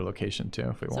at another location too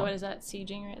if we want. So what is that,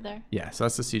 sieging right there? Yeah, so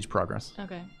that's the siege progress.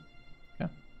 Okay. Yeah.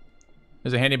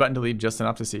 There's a handy button to leave just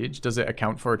enough to siege. Does it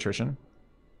account for attrition?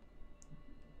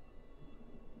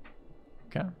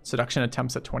 Okay. Seduction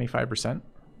attempts at 25%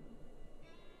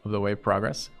 of the wave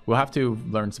progress. We'll have to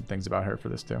learn some things about her for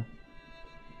this too.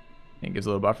 It gives a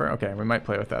little buffer. Okay, we might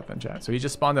play with that then, chat. So he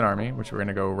just spawned an army, which we're going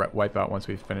to go wipe out once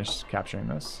we finish capturing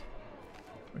this,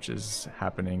 which is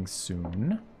happening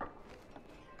soon.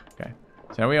 Okay,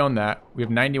 so now we own that. We have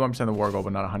 91% of the war goal,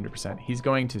 but not 100%. He's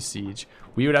going to siege.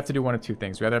 We would have to do one of two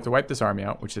things. We either have to wipe this army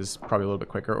out, which is probably a little bit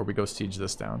quicker, or we go siege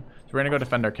this down. So we're going to go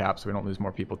defend our cap so we don't lose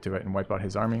more people to it and wipe out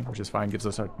his army, which is fine. Gives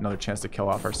us another chance to kill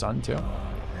off our son, too.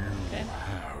 Okay.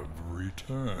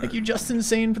 Thank you, Justin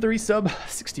Sane, for the resub.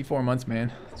 64 months,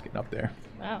 man. It's getting up there.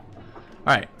 Wow.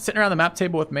 All right, sitting around the map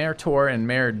table with Mayor Tor and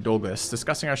Mayor Dolgus,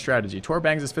 discussing our strategy. Tor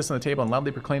bangs his fist on the table and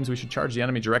loudly proclaims we should charge the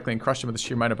enemy directly and crush him with the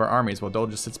sheer might of our armies, while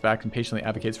Dolgus sits back and patiently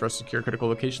advocates for us to secure critical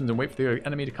locations and wait for the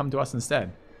enemy to come to us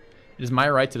instead. It is my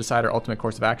right to decide our ultimate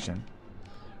course of action.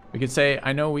 We could say,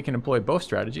 I know we can employ both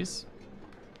strategies.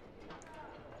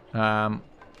 Or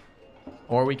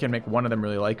we can make one of them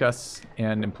really like us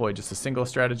and employ just a single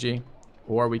strategy.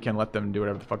 Or we can let them do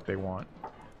whatever the fuck they want.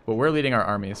 But we're leading our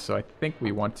armies, so I think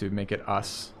we want to make it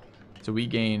us. So we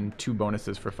gain 2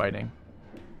 bonuses for fighting.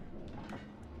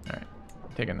 Alright,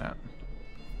 taking that.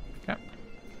 Okay.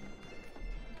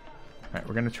 Alright,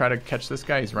 we're going to try to catch this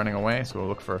guy. He's running away, so we'll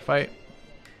look for a fight.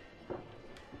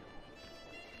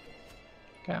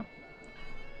 Okay.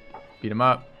 Beat him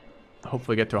up.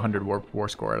 Hopefully get to 100 war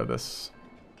score out of this.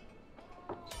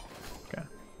 Okay.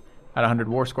 At 100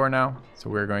 war score now,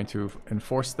 so we're going to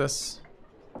enforce this.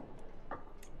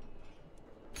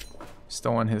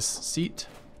 Still on his seat.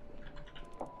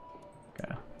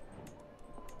 Okay.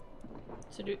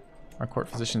 So our court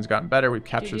physician's gotten better. We've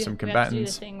captured some combatants. We have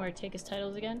to do the thing where take his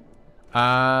titles again?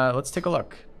 Let's take a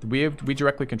look. We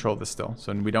directly control this still,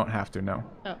 so we don't have to, no.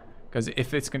 Oh. Because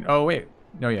if it's going to... Oh, wait.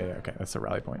 No, yeah, okay. That's a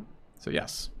rally point. So,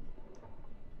 yes.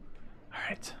 All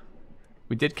right.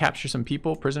 We did capture some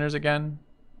people, prisoners again.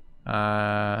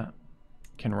 Can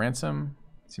ransom.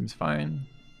 Seems fine.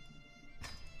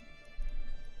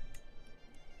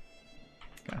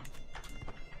 Okay.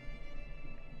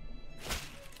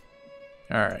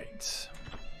 All right.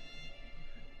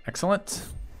 Excellent.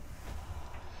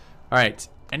 All right.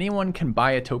 Anyone can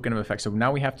buy a token of affection. So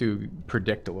now we have to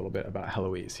predict a little bit about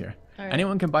Heloise here. Right.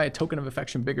 Anyone can buy a token of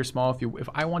affection, big or small. If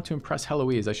I want to impress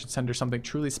Heloise, I should send her something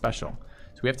truly special.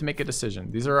 So we have to make a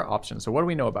decision. These are our options. So what do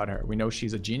we know about her? We know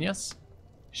she's a genius.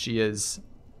 She is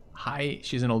high.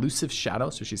 She's an elusive shadow,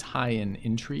 so she's high in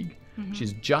intrigue. Mm-hmm.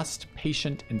 She's just,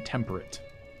 patient, and temperate.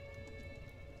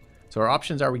 So our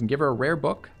options are: we can give her a rare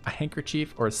book, a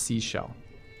handkerchief, or a seashell.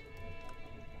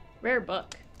 Rare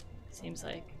book, seems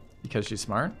like. Because she's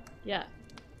smart? Yeah.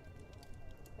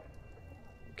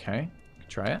 Okay,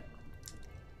 try it.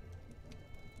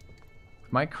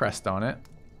 With my crest on it,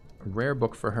 a rare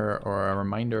book for her, or a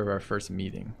reminder of our first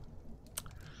meeting.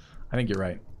 I think you're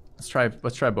right. Let's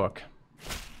try book.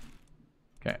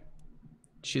 Okay.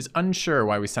 She's unsure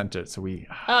why we sent it, so we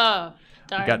darn.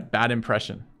 We got bad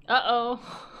impression. Uh-oh.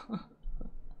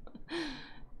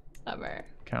 Bummer.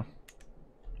 Okay.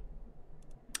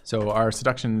 So our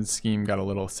seduction scheme got a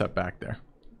little setback there.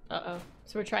 Uh-oh.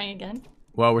 So we're trying again?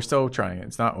 Well, we're still trying it.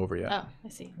 It's not over yet. Oh, I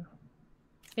see.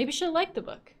 Maybe she'll like the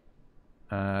book.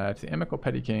 To the Amical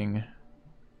Petty King,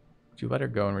 would you let her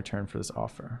go in return for this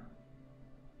offer?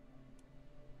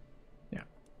 Yeah.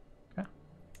 Okay.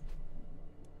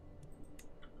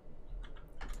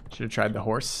 Should have tried the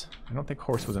horse. I don't think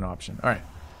horse was an option. All right.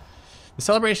 The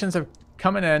celebrations have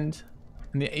come an end,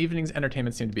 and the evening's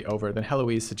entertainment seemed to be over. Then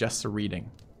Heloise suggests a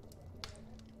reading.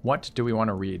 What do we want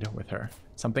to read with her?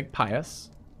 Something pious,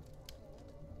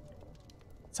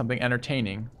 something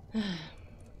entertaining,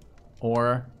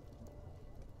 or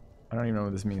I don't even know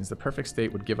what this means. The perfect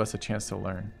state would give us a chance to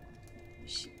learn.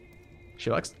 She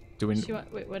likes doing.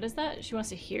 Wait, what is that? She wants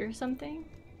to hear something?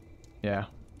 Yeah.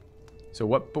 So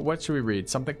what should we read?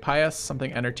 Something pious,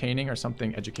 something entertaining, or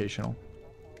something educational?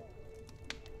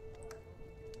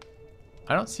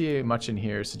 I don't see much in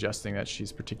here suggesting that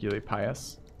she's particularly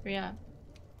pious. Yeah.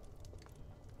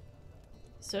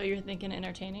 So you're thinking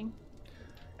entertaining?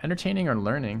 Entertaining or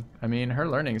learning? I mean, her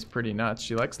learning is pretty nuts.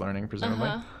 She likes learning, presumably.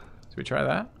 So we try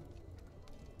that?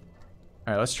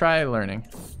 All right, let's try learning.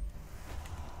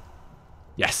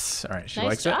 Yes. All right, she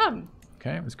likes it. Nice job.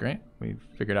 Okay, it was great. We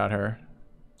figured out her.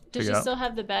 Does she still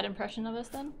have the bad impression of us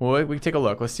then? Well, we can take a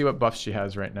look. Let's see what buffs she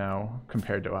has right now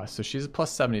compared to us. So she's a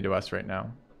plus 70 to us right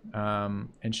now.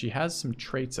 And she has some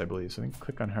traits, I believe. So I can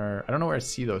click on her. I don't know where I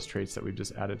see those traits that we've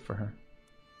just added for her.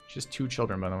 She has 2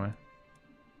 children, by the way.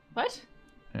 What?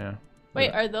 Yeah. Wait,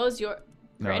 are those your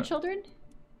grandchildren?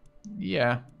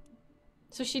 Yeah.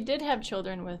 So she did have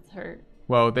children with her.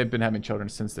 Well, they've been having children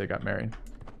since they got married.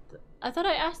 I thought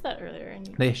I asked that earlier.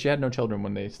 And... She had no children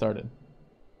when they started.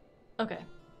 Okay.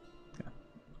 Yeah.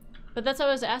 But that's what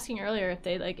I was asking earlier,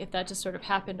 if that just sort of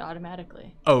happened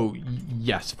automatically. Oh,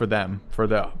 yes, for them. For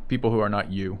the people who are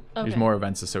not you. Okay. There's more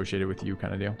events associated with you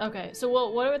kind of deal. Okay, so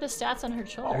what are the stats on her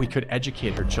children? Oh, we could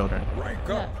educate her children. Rank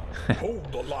up.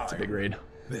 Hold the line. It's a big raid.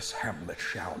 This hamlet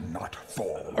shall not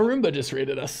fall. Arumba just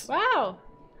raided us. Wow.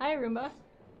 Hi, Arumba.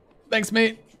 Thanks,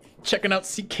 mate. Checking out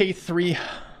CK3.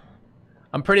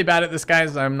 I'm pretty bad at this,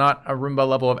 guys. I'm not a Roomba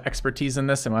level of expertise in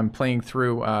this, and I'm playing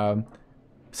through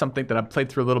something that I've played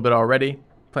through a little bit already.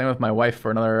 Playing with my wife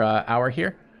for another hour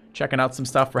here. Checking out some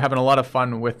stuff. We're having a lot of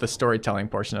fun with the storytelling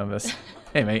portion of this.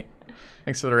 Hey, mate.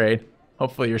 Thanks for the raid.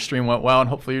 Hopefully your stream went well, and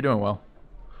hopefully you're doing well.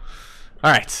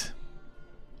 All right.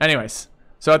 Anyways,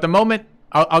 so at the moment,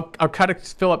 I'll kind of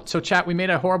fill up. So chat, we made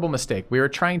a horrible mistake. We were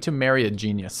trying to marry a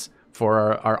genius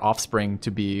for our offspring to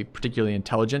be particularly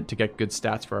intelligent, to get good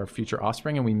stats for our future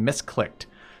offspring, and we misclicked.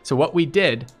 So what we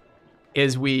did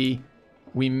is we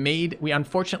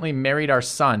unfortunately married our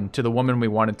son to the woman we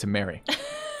wanted to marry.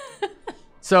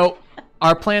 So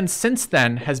our plan since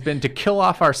then has been to kill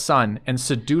off our son and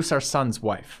seduce our son's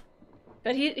wife.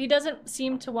 But he doesn't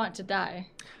seem to want to die.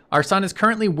 Our son is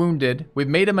currently wounded. We've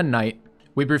made him a knight.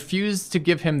 We've refused to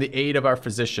give him the aid of our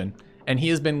physician, and he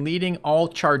has been leading all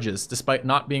charges despite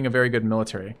not being a very good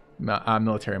military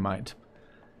mind.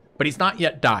 But he's not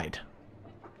yet died,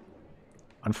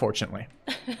 unfortunately.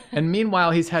 And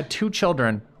meanwhile, he's had 2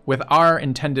 children with our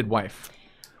intended wife.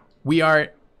 We are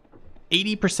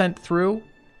 80% through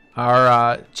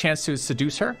our chance to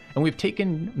seduce her, and we've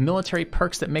taken military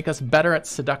perks that make us better at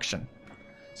seduction.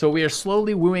 So we are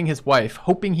slowly wooing his wife,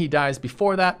 hoping he dies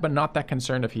before that, but not that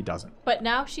concerned if he doesn't. But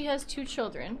now she has 2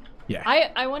 children. Yeah.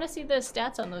 I want to see the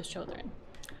stats on those children.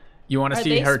 You want to Are see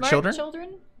they her smart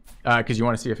children? Because you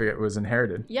want to see if it was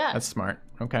inherited. Yeah. That's smart.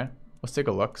 Okay. Let's take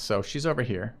a look. So she's over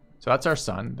here. So that's our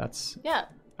son. That's... Yeah.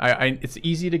 It's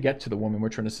easy to get to the woman we're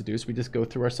trying to seduce. We just go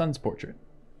through our son's portrait.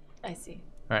 I see.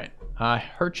 All right.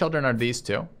 Her children are these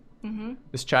 2. Mm-hmm.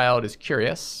 This child is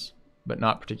curious, but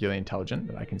not particularly intelligent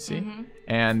that I can see. Mm-hmm.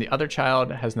 And the other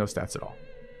child has no stats at all.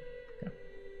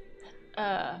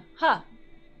 Okay.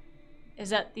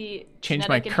 Is that the change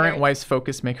my current wife's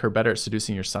focus, make her better at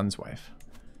seducing your son's wife?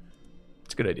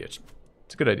 It's a good idea. It's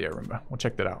a good idea, Roomba. We'll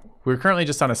check that out. We're currently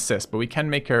just on assist, but we can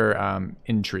make her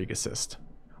intrigue assist.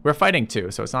 We're fighting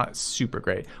too, so it's not super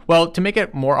great. Well, to make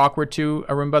it more awkward too,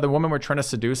 Arumba, the woman we're trying to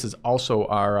seduce is also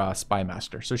our spy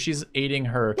master. So she's aiding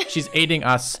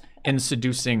us in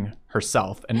seducing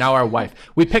herself, and now our wife.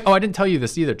 Oh, I didn't tell you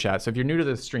this either, chat. So if you're new to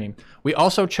the stream, we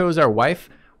also chose our wife.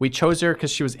 We chose her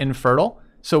because she was infertile.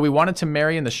 So we wanted to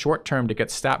marry in the short term to get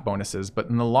stat bonuses, but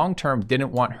in the long term,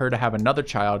 didn't want her to have another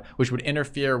child, which would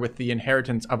interfere with the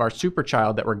inheritance of our super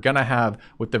child that we're gonna have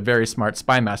with the very smart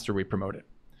spy master we promoted.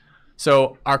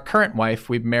 So our current wife,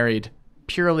 we've married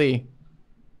purely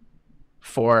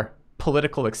for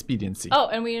political expediency. Oh,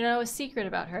 and we know a secret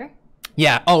about her.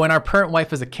 Yeah. Oh, and our current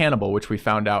wife is a cannibal, which we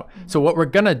found out. Mm-hmm. So what we're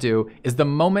going to do is the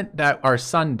moment that our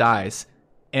son dies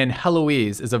and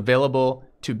Heloise is available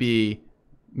to be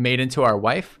made into our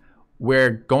wife, we're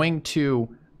going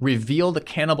to reveal the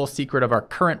cannibal secret of our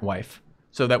current wife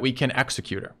so that we can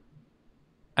execute her.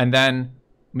 And then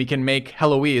we can make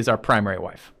Heloise our primary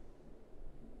wife.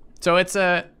 So it's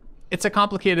a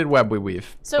complicated web we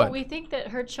weave. So we think that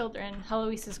her children,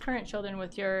 Heloise's current children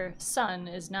with your son,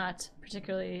 is not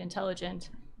particularly intelligent.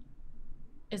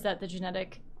 Is that the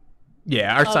genetic?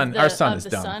 Yeah, our son is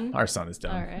dumb. Son? Our son is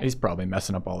dumb. All right. He's probably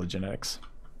messing up all the genetics.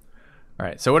 All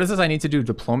right. So what is this? I need to do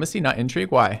diplomacy, not intrigue.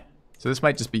 Why? So this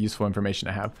might just be useful information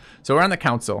to have. So we're on the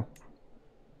council.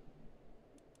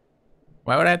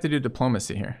 Why would I have to do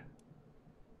diplomacy here?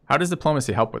 How does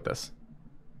diplomacy help with this?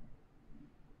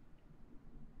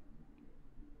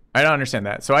 I don't understand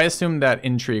that. So I assume that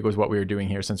intrigue was what we were doing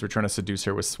here since we're trying to seduce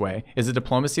her with sway. Is it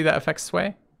diplomacy that affects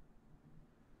sway?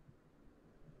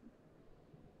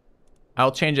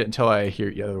 I'll change it until I hear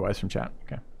you otherwise from chat.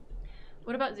 Okay.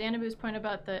 What about Xanabu's point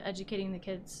about the educating the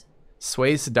kids?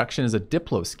 Sway's seduction is a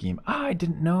diplo scheme. Ah, I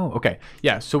didn't know. Okay.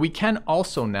 Yeah, so we can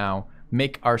also now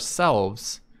make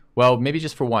ourselves, well, maybe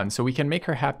just for one. So we can make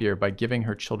her happier by giving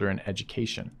her children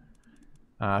education.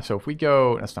 So if we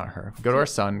go, that's not her. Go to our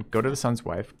son, go to the son's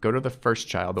wife, go to the first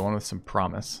child, the one with some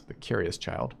promise, the curious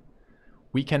child.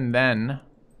 We can then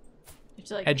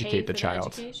educate the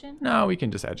child. No, we can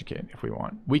just educate if we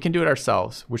want. We can do it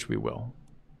ourselves, which we will.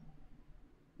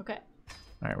 Okay.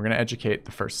 All right, we're going to educate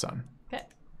the first son. Okay.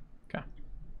 Okay.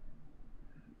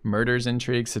 Murders,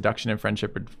 intrigue, seduction, and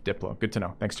friendship are diplo. Good to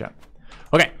know. Thanks, chat.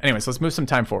 Okay, anyways, let's move some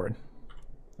time forward.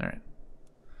 All right.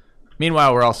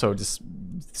 Meanwhile, we're also just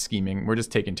scheming. We're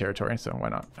just taking territory, so why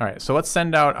not? All right, so let's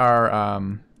send out our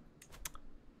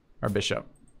bishop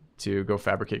to go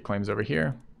fabricate claims over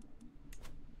here.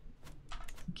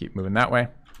 Keep moving that way.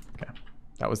 Okay,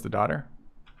 that was the daughter.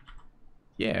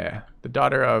 Yeah, the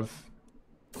daughter of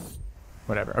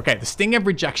whatever. Okay, the sting of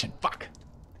rejection. Fuck.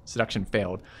 Seduction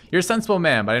failed. You're a sensible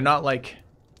man, but I do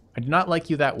not like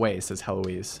you that way, says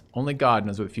Heloise. Only God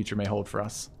knows what the future may hold for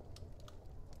us.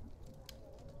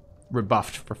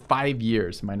 Rebuffed for 5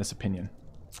 years, minus opinion.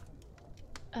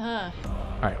 All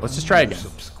right, let's just try again.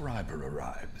 Subscriber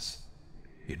arrives.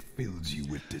 It fills you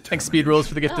with determination. Thanks, Speed Rules,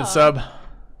 for the gifted sub. All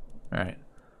right,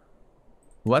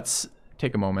 let's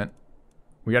take a moment.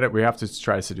 We have to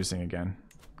try seducing again.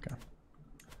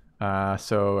 Okay.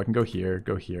 So I can go here,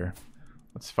 go here.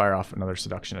 Let's fire off another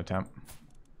seduction attempt.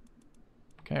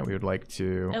 Okay, we would like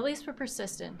to. At least we're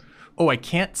persistent. Oh, I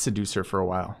can't seduce her for a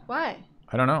while. Why?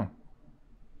 I don't know.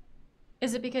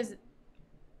 Is it because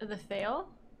of the fail?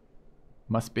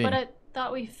 Must be. But I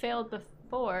thought we failed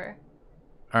before.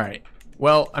 All right.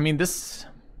 Well, I mean, this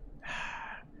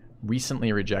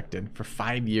recently rejected. For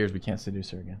 5 years, we can't seduce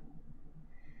her again.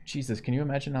 Jesus, can you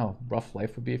imagine how rough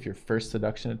life would be if your first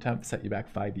seduction attempt set you back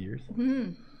 5 years?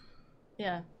 Mm-hmm.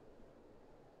 Yeah.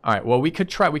 All right. Well, we could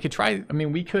try. I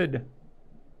mean, we could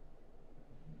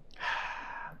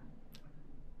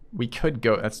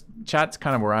go. Chat's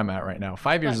kind of where I'm at right now.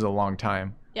 5 years is a long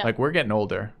time. Yeah. Like, we're getting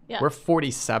older. Yeah. We're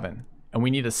 47 and we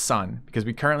need a son because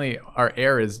our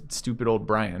heir is stupid old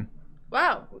Brian.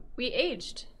 Wow, we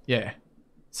aged. Yeah.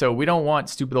 So we don't want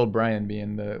stupid old Brian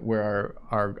being where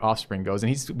our offspring goes.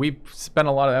 And we've spent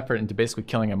a lot of effort into basically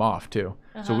killing him off too.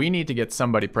 So we need to get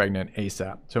somebody pregnant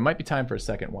ASAP. So it might be time for a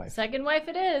second wife. Second wife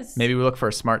it is. Maybe we look for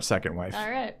a smart second wife.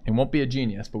 All right. It won't be a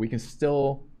genius, but we can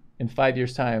still, in 5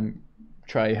 years' time,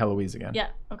 try Heloise again. Yeah,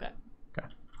 okay. Okay.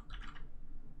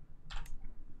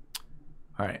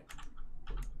 All right.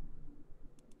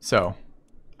 So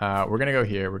we're going to go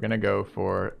here. We're going to go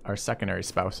for our secondary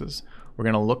spouses. We're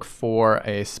going to look for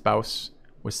a spouse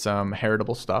with some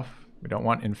heritable stuff. We don't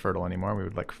want infertile anymore. We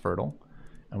would like fertile.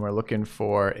 And we're looking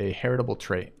for a heritable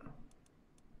trait.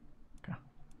 Okay.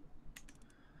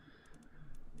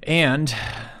 And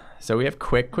so we have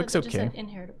quick. Quick's okay. Just said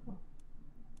inheritable.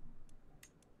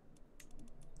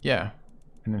 Yeah,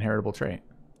 an inheritable trait.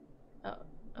 Oh,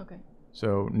 okay.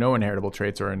 So no inheritable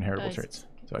traits or inheritable traits.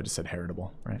 So I just said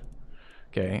heritable, right?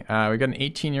 Okay, we got an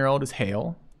 18-year-old is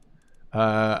Hale.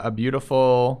 A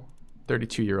beautiful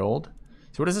 32-year-old.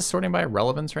 So what is this sorting by?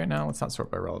 Relevance right now? Let's not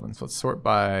sort by relevance. Let's sort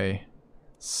by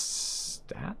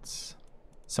stats.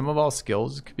 Some of all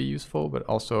skills could be useful, but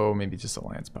also maybe just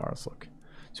alliance power. Let's look.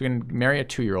 So we can marry a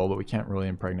 2-year-old, but we can't really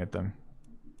impregnate them.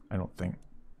 I don't think.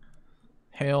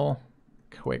 Hale,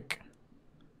 quick.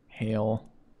 Hale,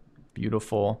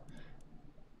 beautiful.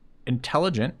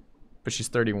 Intelligent, but she's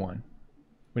 31.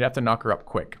 We'd have to knock her up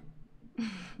quick.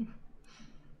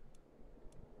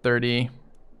 30.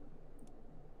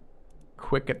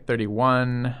 Quick at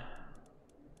 31. All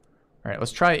right,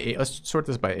 let's try. Let's sort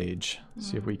this by age.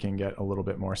 See if we can get a little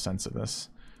bit more sense of this.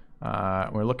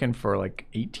 We're looking for like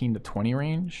 18 to 20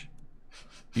 range.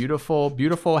 Beautiful.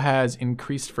 Beautiful has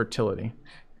increased fertility.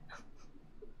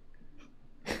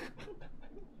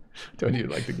 Don't you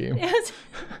like the game? Yes.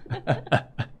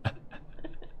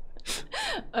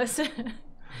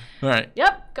 All right.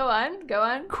 Yep, go on, go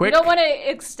on. Quick. You don't want to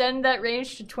extend that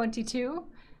range to 22. You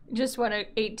just want to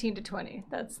 18 to 20.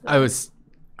 That's the...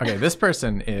 Okay, this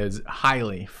person is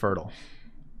highly fertile.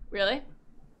 Really?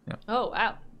 Yeah. Oh,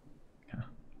 wow. Yeah.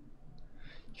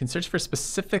 You can search for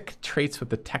specific traits with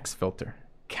the text filter.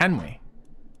 Can we?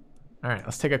 All right,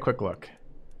 let's take a quick look.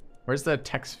 Where's the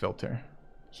text filter?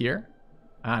 Here?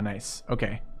 Ah, nice.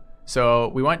 Okay. So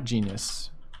we want genius,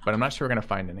 but I'm not sure we're going to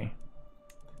find any.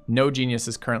 No genius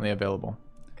is currently available.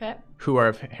 Okay. Who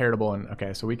are heritable and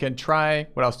okay, so we can try.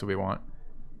 What else do we want?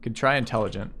 We could try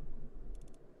intelligent.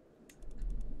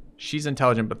 She's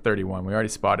intelligent but 31. We already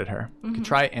spotted her. We could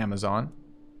try Amazon.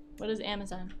 What is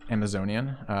Amazon?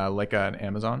 Amazonian, like an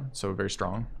Amazon, so very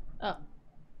strong. Oh.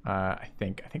 I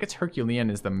think it's Herculean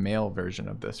is the male version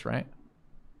of this, right?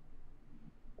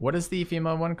 What is the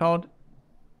female one called?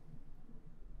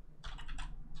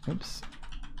 Oops.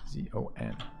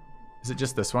 Z-O-N. Is it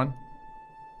just this one?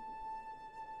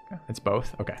 Okay. It's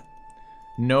both? Okay.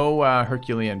 No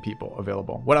Herculean people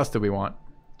available. What else do we want,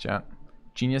 chat?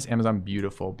 Genius, Amazon,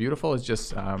 beautiful. Beautiful is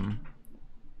just,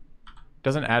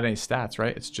 doesn't add any stats,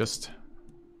 right? It's just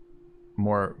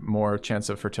more chance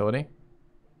of fertility.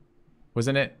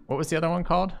 Wasn't it, what was the other one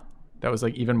called? That was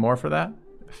like even more for that?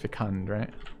 Fecund, right?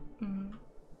 Mm-hmm.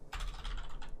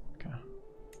 Okay.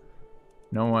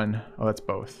 No one, oh, that's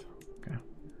both. Okay.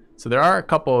 So there are a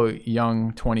couple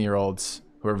young 20-year-olds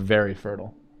who are very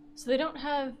fertile. So they don't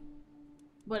have,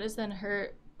 what is then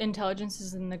her intelligence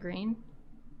is in the green?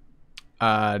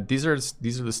 These are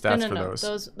the stats for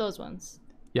those. Those ones.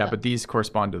 Yeah, but these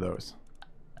correspond to those.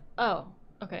 Oh,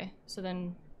 okay. So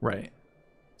then. Right.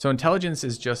 So intelligence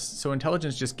just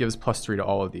gives +3 to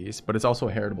all of these, but it's also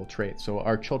a heritable trait. So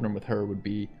our children with her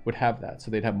would have that.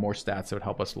 So they'd have more stats that would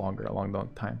help us longer along the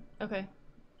time. Okay.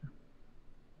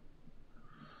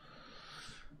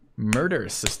 Murder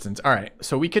assistance. All right.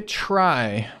 So we could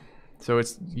try. So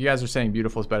you guys are saying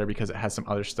beautiful is better because it has some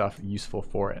other stuff useful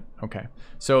for it. Okay.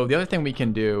 So the other thing we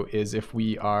can do is if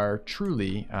we are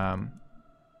truly,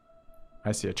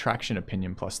 I see attraction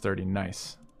opinion +30.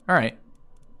 Nice. All right.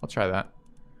 I'll try that.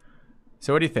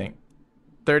 So what do you think?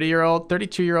 30-year-old,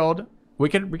 32-year-old. We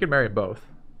could marry both.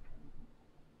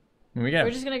 We're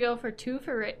just gonna go for 2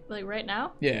 for right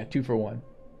now. Yeah, 2 for 1.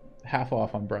 Half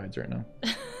off on brides right now.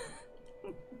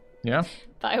 Yeah.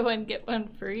 Buy one get one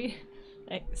free.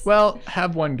 Thanks. Well,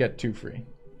 have one get 2 free.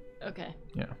 Okay.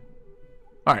 Yeah.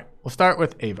 All right. We'll start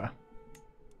with Ava.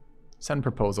 Send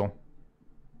proposal.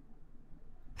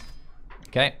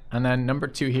 Okay, and then number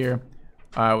 2 here.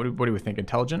 What do we think?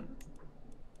 Intelligent?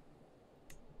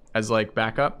 As like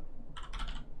backup?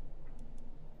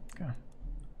 Okay.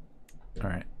 All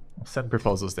right. We'll send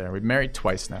proposals there. We've married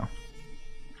twice now.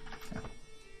 Yeah.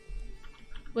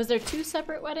 Was there 2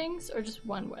 separate weddings or just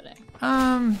 1 wedding?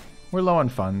 We're low on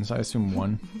funds. I assume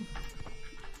 1.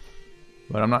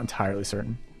 But I'm not entirely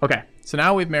certain. Okay. So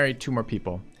now we've married 2 more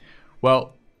people.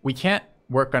 Well, we can't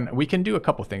work on... We can do a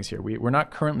couple things here. We're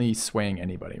not currently swaying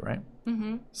anybody, right?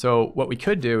 Mm-hmm. So what we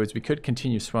could do is we could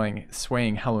continue swaying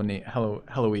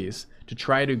Heloise to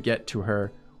try to get to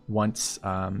her once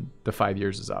the 5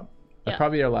 years is up. That's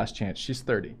probably our last chance. She's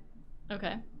 30.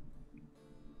 Okay.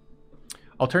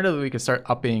 Alternatively, we could start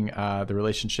upping the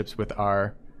relationships with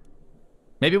our...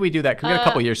 Maybe we do that because we got a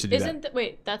couple years to do that.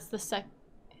 Wait, that's the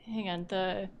hang on,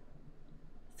 the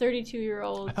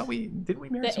 32-year-old... I thought didn't we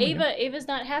marry the Ava's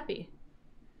not happy.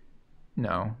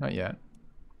 No, not yet.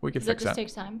 We could fix that. That just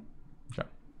takes time. Okay.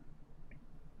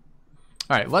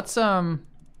 All right, let's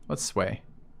sway.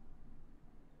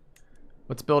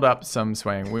 Let's build up some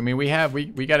swaying. We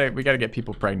gotta get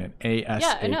people pregnant ASAP.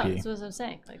 Yeah, I know. That's what I'm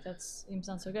saying. Like that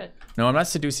sounds so good. No, I'm not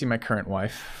seducing my current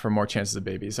wife for more chances of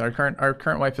babies. Our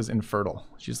current wife is infertile.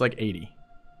 She's like 80.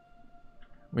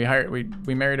 We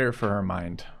married her for her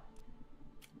mind.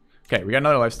 Okay, we got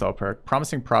another lifestyle perk.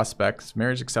 Promising prospects,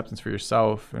 marriage acceptance for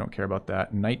yourself. We don't care about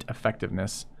that. Knight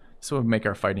effectiveness. This will make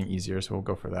our fighting easier, so we'll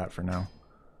go for that for now.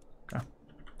 Okay.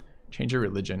 Change your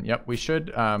religion. Yep, we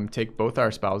should take both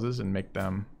our spouses and make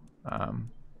them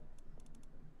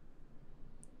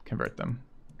convert them.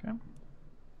 Okay.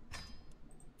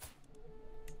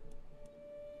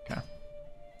 Okay.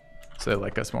 So they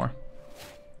like us more.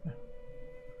 Yeah.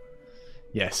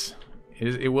 Yes.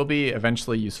 It will be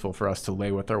eventually useful for us to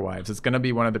lay with our wives. It's going to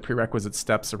be one of the prerequisite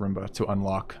steps, Arumba, to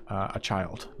unlock a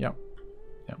child. Yep.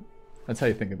 Yep. That's how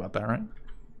you think about that, right?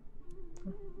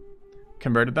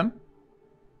 Converted them.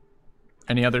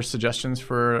 Any other suggestions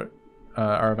for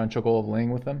our eventual goal of laying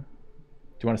with them?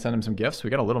 Do you want to send them some gifts? We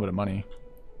got a little bit of money.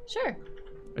 Sure.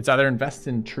 It's either invest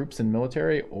in troops and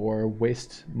military or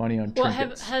waste money on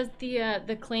trinkets. Has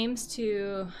the claims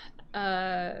to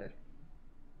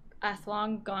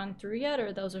Athlong gone through yet,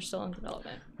 or those are still in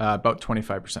development? About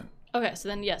 25%. Okay, so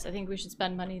then yes, I think we should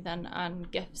spend money then on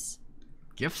gifts.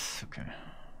 Gifts? Okay.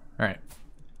 All right.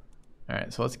 All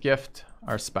right, so let's gift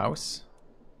our spouse.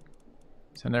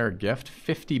 Send her a gift.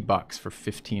 $50 for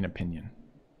 15 opinion.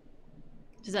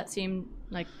 Does that seem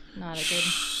like not a good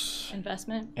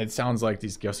investment? It sounds like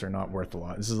these gifts are not worth a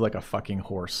lot. This is like a fucking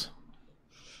horse.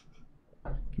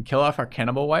 Can kill off our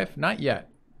cannibal wife? Not yet.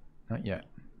 Not yet.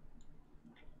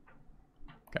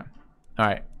 Okay. All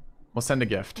right. We'll send a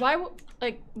gift. Why?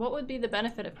 What would be the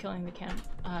benefit of killing the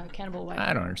cannibal wife?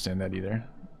 I don't understand that either.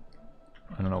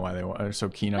 I don't know why they're so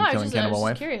keen on killing cannibal wife.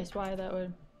 I was curious why that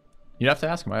would. You'd have to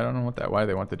ask them. I don't know why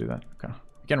they want to do that. Okay.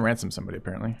 You can ransom somebody,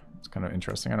 apparently. It's kind of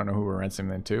interesting. I don't know who we're ransoming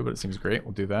them to, but it seems great.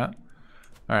 We'll do that.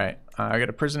 All right. I got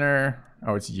a prisoner.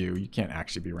 Oh, it's you. You can't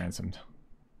actually be ransomed.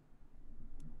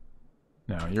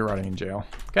 No, you're rotting in jail.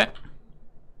 Okay.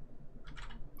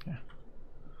 Okay.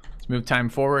 Let's move time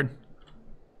forward.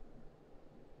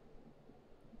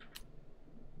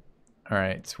 All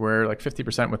right. So we're like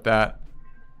 50% with that.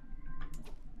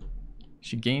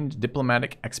 She gained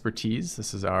diplomatic expertise.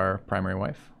 This is our primary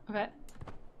wife. Okay.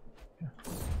 Yeah.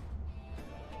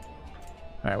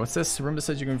 All right, what's this? Arumba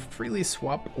says you can freely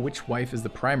swap which wife is the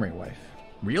primary wife.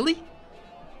 Really?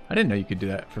 I didn't know you could do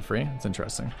that for free. That's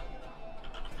interesting.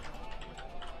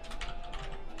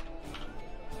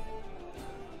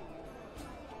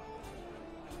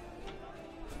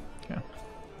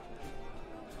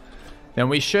 Then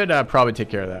we should probably take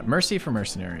care of that. Mercy for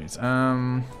mercenaries.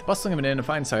 The bustling of an inn, a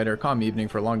fine cider, a calm evening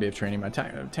for a long day of training. My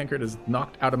tankard is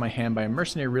knocked out of my hand by a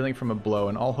mercenary reeling from a blow,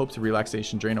 and all hopes of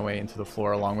relaxation drain away into the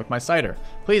floor along with my cider.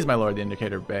 Please, my lord,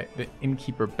 the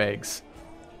innkeeper begs.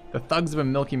 The thugs have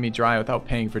been milking me dry without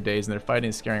paying for days, and their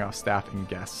fighting is scaring off staff and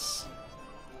guests.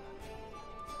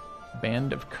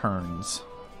 Band of Kerns.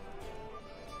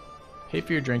 Pay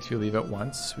for your drinks if you leave at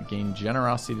once. We gain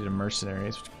generosity to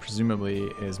mercenaries, which presumably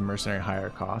is mercenary hire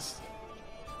cost.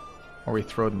 Or we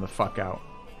throw them the fuck out.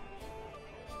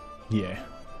 Yeah.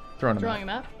 Throwing them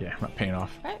out. Yeah, I'm not paying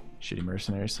off. Right. Shitty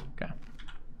mercenaries. Okay.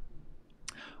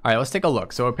 Alright, let's take a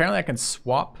look. So apparently I can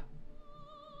swap.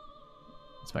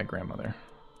 That's my grandmother.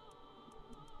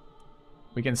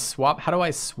 We can swap. How do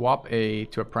I swap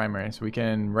to a primary? So we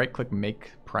can right click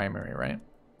make primary, right?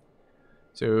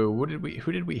 So who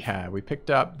did we have? We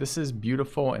picked up, this is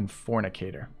beautiful and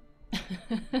fornicator.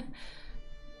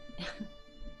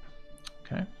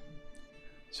 Okay.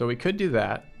 So we could do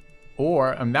that.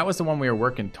 Or, that was the one we were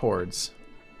working towards.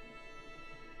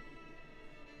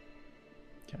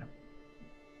 Okay.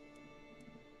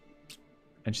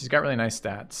 And she's got really nice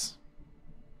stats.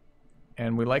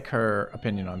 And we like her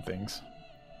opinion on things.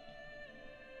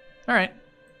 All right.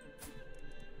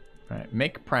 All right,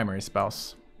 make primary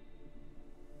spouse.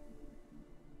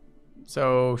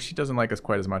 So she doesn't like us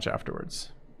quite as much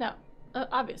afterwards. No,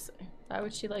 obviously. Why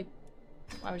would she like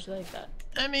Why would you like that?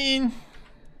 I mean,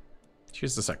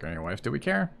 she's the secondary wife. Do we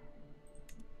care?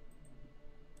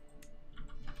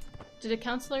 Did a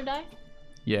counselor die?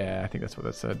 Yeah, I think that's what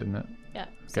that said, didn't it? Yeah.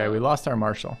 Okay, we lost our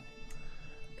marshal.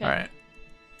 Okay. All right.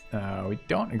 We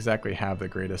don't exactly have the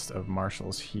greatest of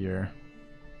marshals here.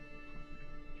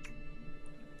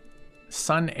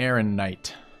 Sun, air, and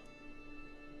night.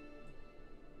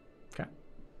 Okay.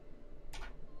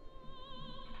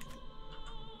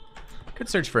 Could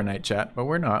search for a night chat, but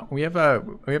we're not. We have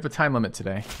a time limit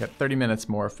today. We got 30 minutes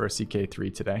more for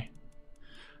CK3 today.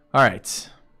 All right.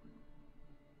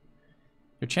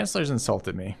 Your chancellor's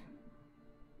insulted me.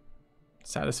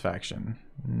 Satisfaction.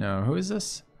 No, who is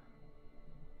this?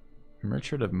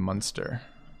 Merchant of Munster.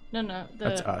 No.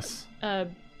 That's us.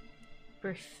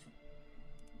 Brief.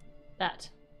 That.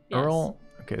 Yes. Earl.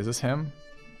 Okay, is this him?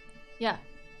 Yeah.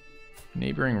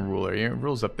 Neighboring ruler. Yeah,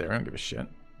 rule's up there. I don't give a shit.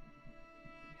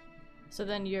 So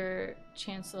then your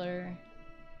chancellor.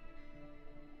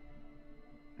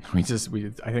 I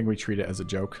think we treat it as a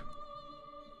joke.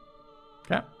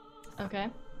 Okay. Okay.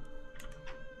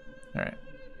 All right.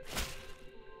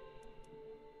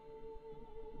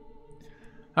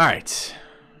 All right.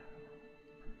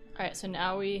 All right. So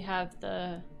now we have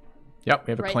the. Yep,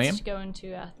 we have a rights claim. To go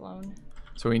into Athlone.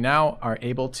 So we now are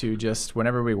able to just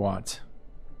whenever we want.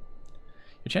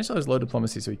 Your chancellor has low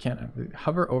diplomacy, so he can't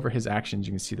hover over his actions.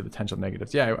 You can see the potential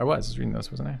negatives. Yeah, I was reading those,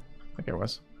 wasn't I? I think I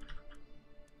was.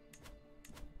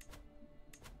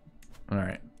 All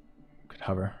right. Could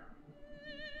hover.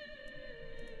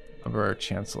 Over our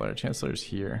chancellor. Chancellor's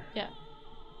here. Yeah.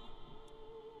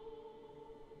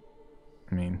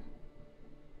 I mean,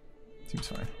 seems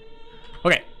fine.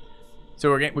 Okay, so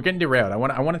we're getting derailed. I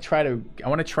want to try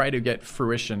to get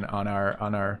fruition on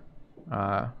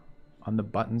the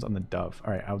buttons on the dove.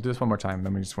 All right, I'll do this one more time.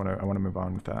 Then I want to move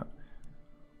on with that.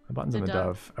 The buttons on the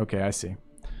dove. Okay, I see.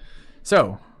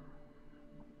 So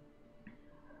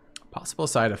possible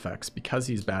side effects because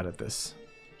he's bad at this.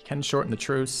 He can shorten the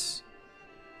truce.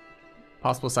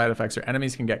 Possible side effects are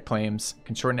enemies can get claims,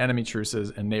 can shorten enemy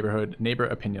truces, and neighbor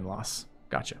opinion loss.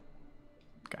 Gotcha.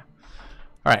 Okay.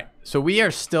 All right. So we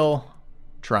are still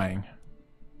trying.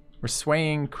 We're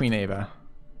swaying Queen Ava.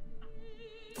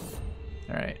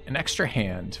 All right. An extra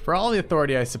hand. For all the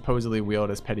authority I supposedly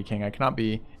wield as petty king, I cannot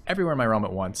be everywhere in my realm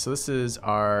at once. So this is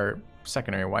our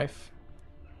secondary wife.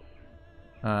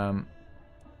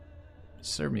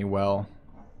 Serve me well.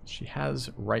 She has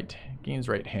gains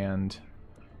right hand.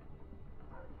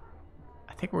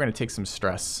 I think we're going to take some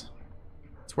stress.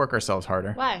 Let's work ourselves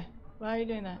harder. Why? Why are you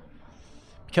doing that?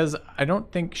 Because I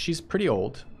don't think she's pretty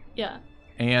old. Yeah.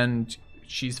 And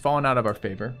she's fallen out of our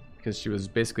favor because she was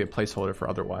basically a placeholder for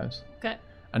other wives. Okay.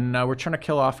 And now we're trying to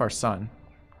kill off our son.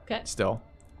 Okay. Still.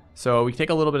 So we take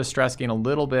a little bit of stress, gain a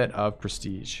little bit of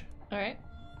prestige. All right.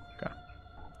 Okay.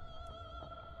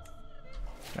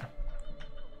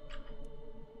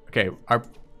 Okay.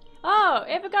 Oh,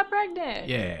 Ava got pregnant.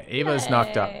 Yeah, Ava's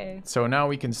knocked up. So now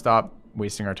we can stop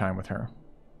wasting our time with her.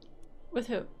 With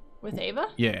who? With Ava?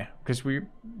 Yeah, because we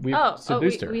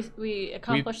seduced her. We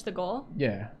accomplished the goal?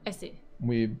 Yeah. I see.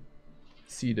 We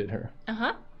seeded her.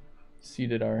 Uh-huh.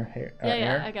 Seeded our hair.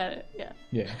 Yeah, I got it. Yeah.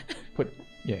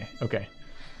 Yeah. Okay.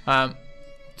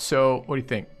 So what do you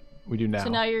think we do now? So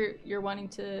now you're wanting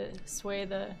to sway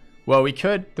the. Well, we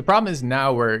could. The problem is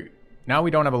now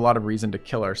we don't have a lot of reason to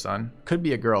kill our son. Could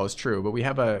be a girl, is true,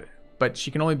 but she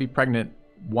can only be pregnant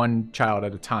one child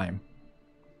at a time,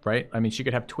 right? I mean, she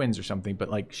could have twins or something, but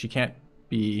like she can't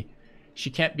be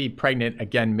pregnant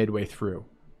again midway through.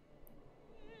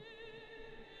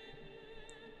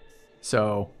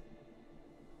 So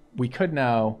we could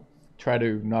now try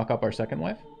to knock up our second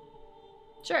wife.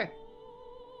 Sure.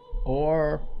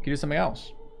 Or could do something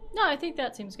else. No, I think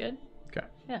that seems good. Okay.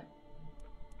 Yeah.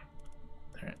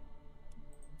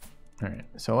 All right,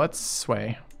 so let's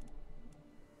sway.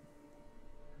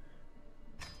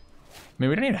 I mean,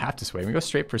 we don't even have to sway. We can go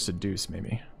straight for seduce,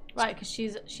 maybe. Why? Because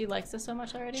she likes us so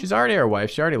much already? She's already our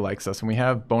wife. She already likes us, and we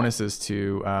have bonuses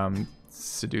to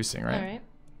seducing, right? All right.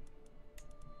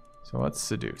 So let's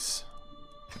seduce.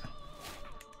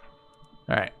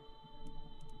 All right.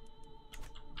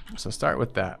 So start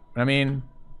with that. I mean,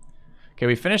 okay,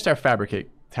 we finished our fabricate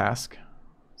task,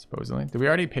 supposedly. Did we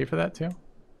already pay for that too?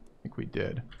 I think we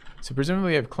did. So presumably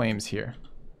we have claims here.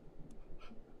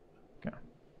 Okay.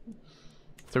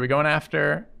 So are we going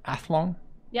after Athlone?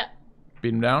 Yeah.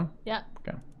 Beat him down? Yeah.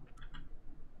 Okay.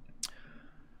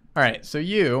 All right, so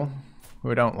you, who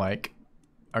I don't like,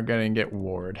 are going to get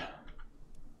ward.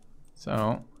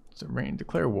 So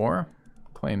declare war.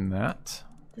 Claim that.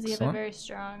 Does he have a very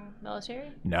strong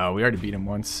military? No, we already beat him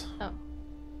once. Oh.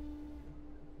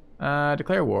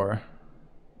 Declare war.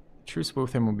 Truce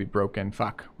with him will be broken.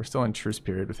 Fuck. We're still in truce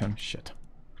period with him. Shit.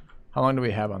 How long do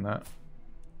we have on that?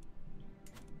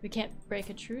 We can't break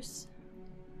a truce?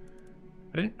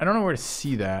 I don't know where to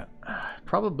see that.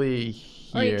 Probably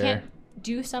here. Oh, you can't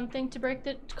do something to break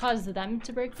the... cause them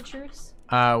to break the truce?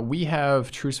 We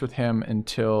have truce with him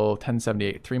until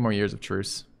 1078. 3 more years of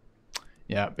truce.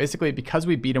 Yeah, basically because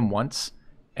we beat him once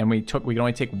and we could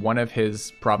only take one of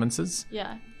his provinces.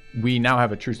 Yeah. We now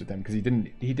have a truce with him because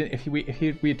if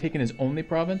we had taken his only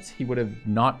province, he would have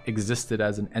not existed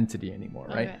as an entity anymore,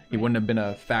 right? Okay, He wouldn't have been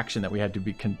a faction that we had to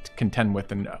be contend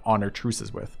with and honor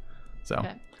truces with. So,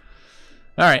 Okay.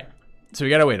 all right. So we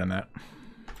gotta wait on that.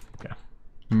 Okay.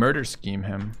 Murder scheme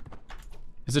him.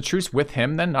 Is a truce with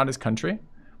him then, not his country?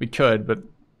 We could, but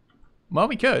well,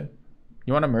 we could.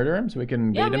 You want to murder him so we can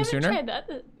invade him sooner? We haven't tried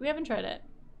that. We haven't tried it.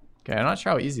 Okay, I'm not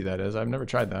sure how easy that is. I've never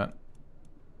tried that.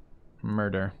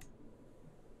 Murder.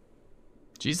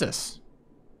 Jesus.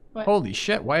 What? Holy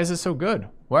shit, why is this so good?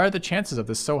 Why are the chances of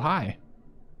this so high?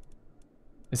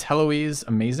 Is Heloise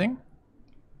amazing?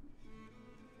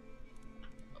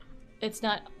 It's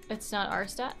not our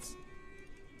stats.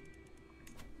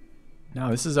 No,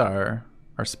 this is our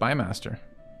spy master.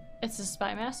 It's the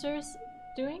spy master's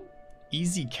doing?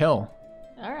 Easy kill.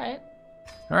 All right.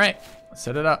 All right, let's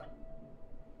set it up.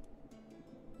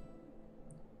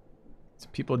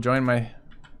 Some people join my...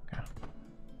 Okay.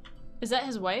 Is that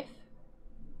his wife?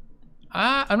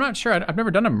 I'm not sure. I've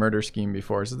never done a murder scheme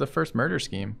before. This is the first murder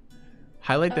scheme.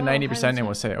 Highlight the 90% and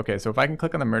we'll say, okay, so if I can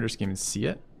click on the murder scheme and see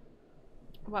it.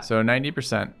 What? So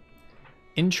 90%.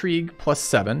 Intrigue plus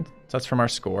 7. So that's from our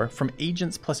score. From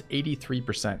agents plus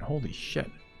 83%. Holy shit.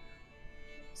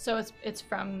 So it's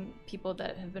from people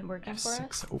that have been working for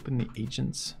us? Open the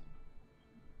agents.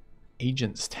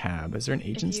 Agents tab. Is there an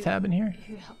agents tab in here? If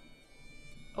you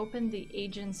open the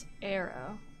agents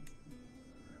arrow.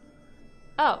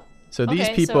 Oh. So these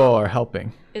people are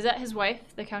helping. Is that his wife,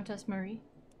 the Countess Marie?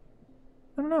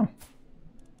 I don't know.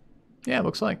 Yeah, it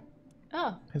looks like.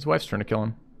 Oh. His wife's trying to kill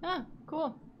him. Oh,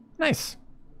 cool. Nice.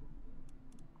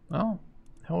 Oh,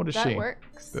 how old is she? That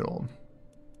works. A bit old.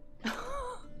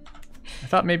 I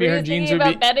thought maybe Were her you genes thinking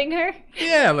would about be. betting her?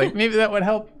 Yeah, like maybe that would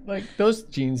help. Like those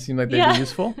genes seem like they'd be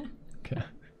useful. Okay.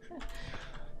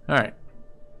 All right.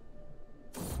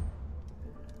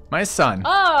 My son.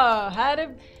 Oh, had a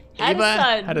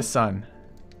son. Had a son.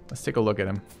 Let's take a look at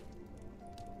him.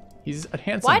 He's a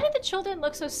handsome. Why do the children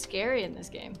look so scary in this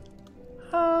game?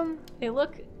 They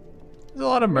look. There's a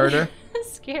lot of murder.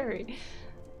 Scary.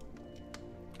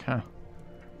 Okay. All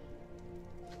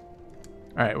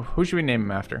right. Who should we name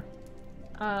him after?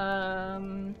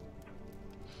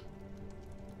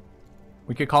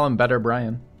 We could call him Better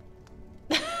Brian.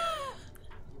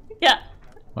 Yeah.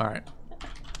 All right.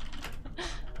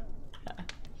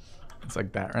 It's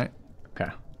like that, right?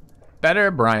 Okay.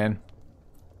 Better Brian.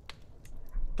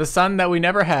 The son that we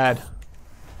never had.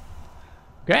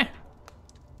 Okay.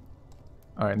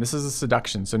 All right, and this is a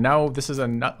seduction. So now this is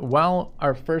while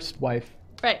our first wife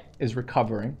is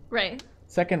recovering. Right.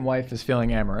 Second wife is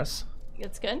feeling amorous.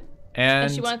 That's good.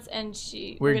 And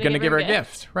we're gonna give her a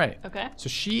gift. Right. Okay. So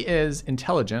she is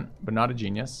intelligent, but not a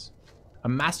genius. A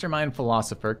mastermind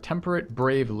philosopher, temperate,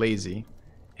 brave, lazy,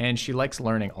 and she likes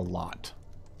learning a lot.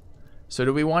 So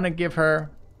do we want to give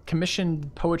her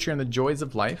commissioned poetry on the joys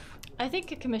of life? I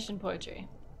think a commissioned poetry.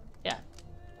 Yeah.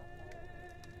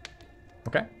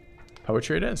 Okay.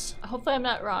 Poetry it is. Hopefully I'm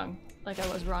not wrong, like I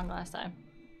was wrong last time.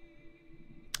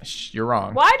 You're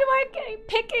wrong. Why do I keep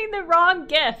picking the wrong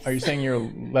gifts? Are you saying you're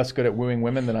less good at wooing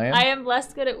women than I am? I am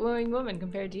less good at wooing women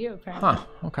compared to you, apparently. Huh.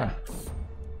 Okay. All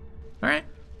right.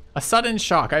 A sudden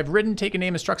shock. I've ridden, taken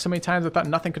aim, and struck so many times I thought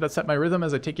nothing could upset my rhythm.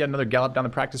 As I take yet another gallop down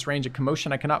the practice range, a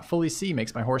commotion I cannot fully see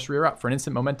makes my horse rear up. For an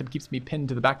instant, momentum keeps me pinned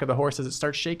to the back of the horse as it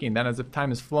starts shaking. Then, as if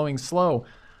time is flowing slow,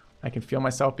 I can feel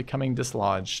myself becoming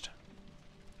dislodged.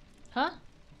 Huh?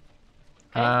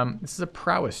 Okay. This is a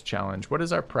prowess challenge. What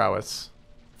is our prowess?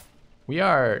 We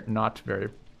are not very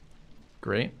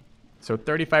great. So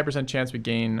 35% chance we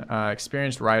gain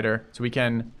experienced rider. So we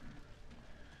can...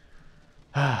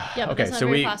 Yeah, but okay, that's not so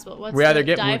very possible. What's we either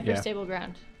get dive for stable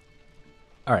ground?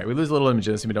 All right, we lose a little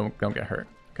images so we don't get hurt.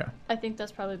 Okay. I think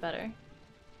that's probably better.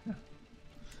 Yeah.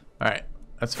 All right,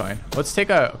 that's fine. Let's take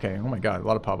a... Okay, oh my god, a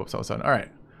lot of pop-ups all of a sudden. All right.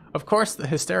 Of course, the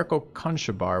hysterical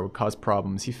Conchabar would cause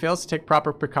problems. He fails to take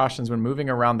proper precautions when moving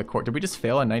around the court. Did we just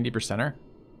fail a 90%er?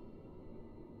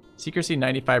 Secrecy,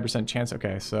 95% chance.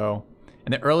 Okay, so...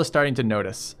 And the Earl is starting to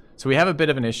notice. So we have a bit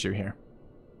of an issue here.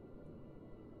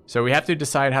 So we have to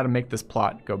decide how to make this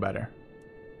plot go better.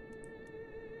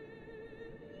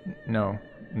 No,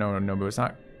 but it's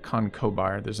not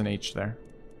Conchobar. There's an H there.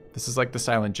 This is like the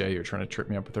silent J you were trying to trip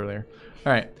me up with earlier.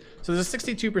 All right. So there's a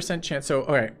 62% chance. So,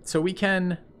 all right. So we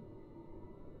can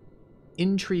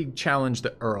intrigue challenge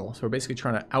the Earl. So we're basically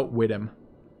trying to outwit him.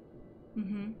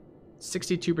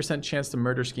 62% chance the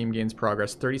murder scheme gains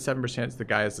progress. 37% chance the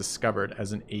guy is discovered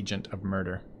as an agent of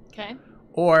murder. Okay.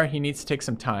 Or he needs to take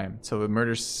some time. So the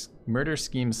murder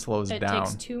scheme slows down. It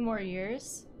takes 2 more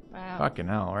years? Wow. Fucking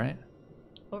hell, right?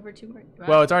 Over 2 more. Wow.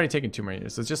 Well, it's already taken 2 more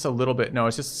years. It's just a little bit. No,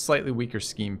 it's just slightly weaker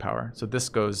scheme power. So this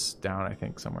goes down, I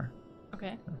think, somewhere.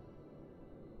 Okay.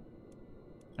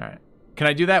 All right. Can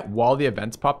I do that while the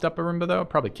events popped up, Arimba, though?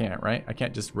 Probably can't, right? I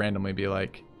can't just randomly be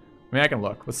like... I mean, I can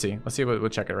look. Let's see. Let's see. We'll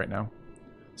check it right now.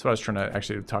 That's what I was trying to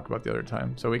actually talk about the other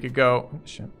time. So we could go... Oh,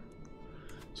 shit.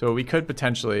 So we could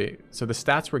potentially... So the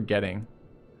stats we're getting...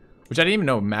 Which I didn't even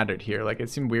know mattered here. Like, it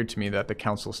seemed weird to me that the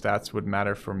council stats would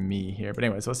matter for me here. But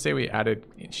anyways, let's say we added...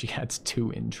 She adds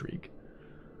 2 intrigue.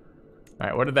 All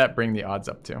right, what did that bring the odds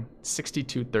up to?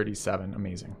 62-37.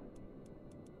 Amazing.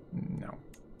 No.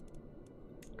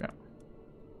 Okay.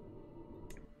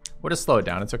 We'll just slow it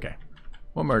down. It's okay.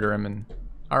 We'll murder him in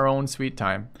our own sweet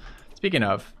time. Speaking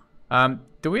of,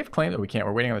 do we have claim that we can't?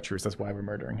 We're waiting on the truce. That's why we're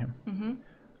murdering him.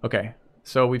 Okay.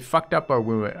 So we fucked up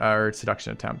our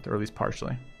seduction attempt, or at least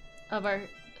partially. Of our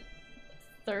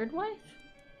 3rd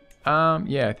wife?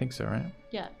 Yeah, I think so, right?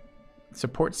 Yeah.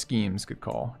 Support schemes. Good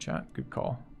call, chat. Good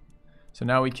call. So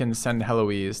now we can send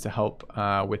Heloise to help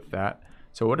with that.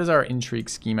 So what does our intrigue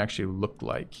scheme actually look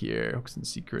like here? Hooks and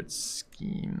secrets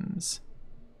schemes.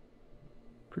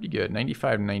 Pretty good.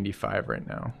 95-95 right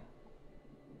now.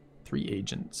 3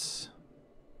 agents.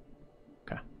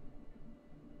 Okay.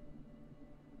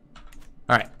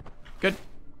 All right. Good.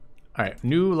 All right.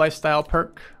 New lifestyle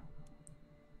perk.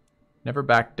 Never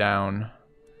back down.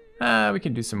 We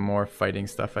can do some more fighting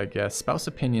stuff, I guess. Spouse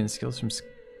opinion. Skills from...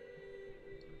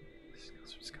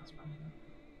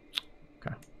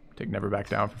 Okay. Take never back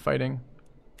down for fighting.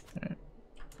 All right.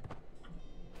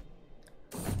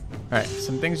 Alright,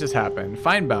 some things just happened.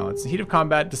 Fine balance. In the heat of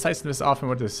combat, decisiveness is often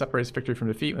what separates victory from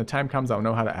defeat. When the time comes, I'll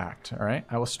know how to act. Alright?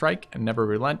 I will strike and never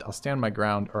relent. I'll stand my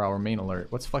ground or I'll remain alert.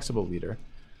 What's flexible leader?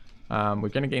 We're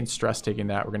going to gain stress taking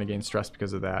that. We're going to gain stress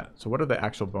because of that. So what are the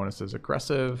actual bonuses?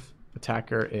 Aggressive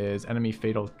attacker is enemy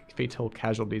fatal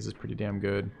casualties is pretty damn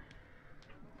good.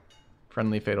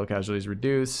 Friendly fatal casualties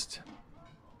reduced.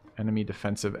 Enemy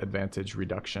defensive advantage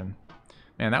reduction.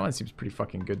 Man, that one seems pretty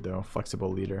fucking good though. Flexible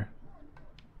leader.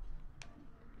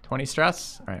 20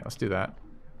 stress? All right, let's do that.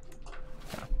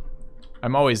 Yeah.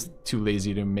 I'm always too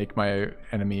lazy to make my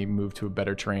enemy move to a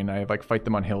better terrain. I like fight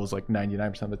them on hills like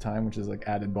 99% of the time, which is like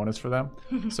added bonus for them.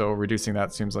 So reducing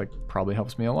that seems like probably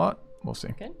helps me a lot. We'll see.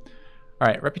 Okay. All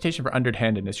right, reputation for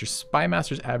underhandedness. Your spy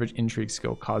master's average intrigue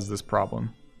skill caused this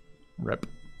problem. Rip.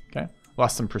 Okay.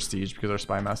 Lost some prestige because our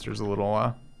spy master's a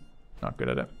little not good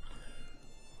at it.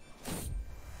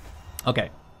 Okay.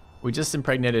 We just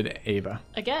impregnated Ava.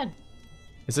 Again.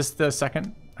 Is this the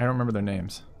second? I don't remember their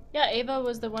names. Yeah, Ava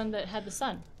was the one that had the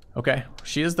son. Okay.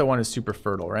 She is the one who's super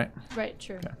fertile, right? Right,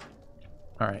 true. Okay.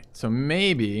 All right. So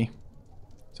maybe...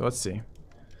 So let's see.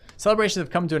 Celebrations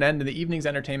have come to an end and the evening's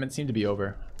entertainment seemed to be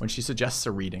over when she suggests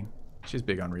a reading. She's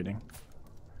big on reading.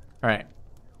 All right.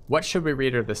 What should we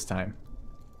read her this time?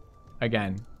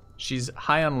 Again, she's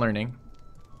high on learning.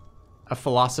 A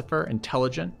philosopher,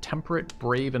 intelligent, temperate,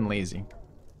 brave, and lazy.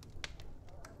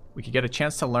 We could get a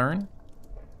chance to learn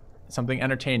something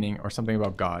entertaining or something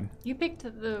about God. You picked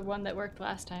the one that worked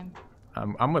last time.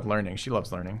 I'm with learning. She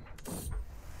loves learning.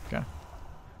 Okay.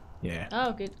 Yeah.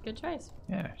 Oh, good choice.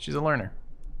 Yeah, she's a learner.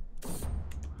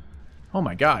 Oh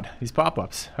my God, these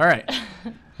pop-ups. All right.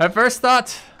 At first I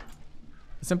thought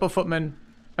the simple footman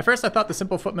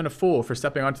a fool for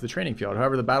stepping onto the training field.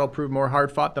 However, the battle proved more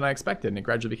hard-fought than I expected, and it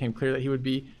gradually became clear that he would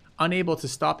be unable to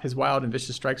stop his wild and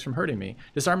vicious strikes from hurting me.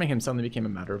 Disarming him suddenly became a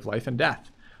matter of life and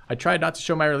death. I tried not to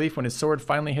show my relief when his sword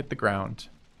finally hit the ground.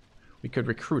 We could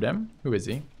recruit him. Who is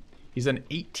he? He's an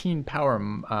 18 power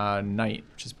knight,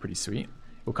 which is pretty sweet.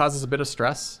 It will cause us a bit of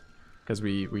stress because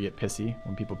we get pissy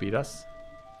when people beat us.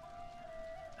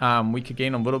 We could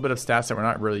gain a little bit of stats that we're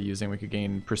not really using. We could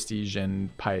gain prestige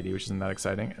and piety, which isn't that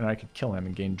exciting. And I could kill him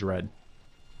and gain dread.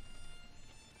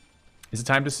 Is it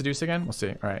time to seduce again? We'll see.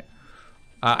 All right.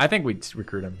 I think we'd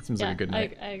recruit him. Seems like a good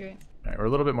night. I agree. All right, we're a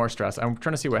little bit more stressed. I'm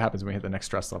trying to see what happens when we hit the next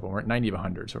stress level. We're at 90 of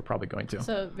 100, so we're probably going to.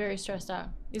 So very stressed out.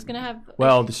 He's gonna have.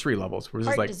 Well, there's 3 levels. We're heart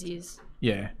just like disease.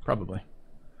 Yeah, probably.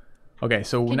 Okay,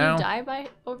 so Can now. you die by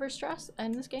overstress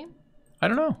in this game? I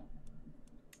don't know.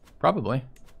 Probably.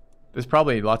 There's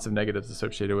probably lots of negatives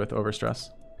associated with overstress.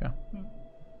 Yeah.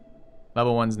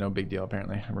 Level 1's no big deal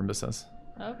apparently. Arimba says.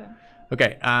 Okay.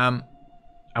 Okay.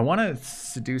 I want to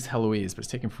seduce Heloise, but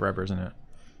it's taking forever, isn't it?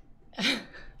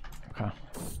 Okay.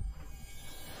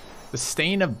 The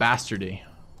stain of bastardy.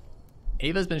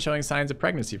 Ava's been showing signs of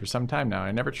pregnancy for some time now.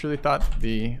 I never truly thought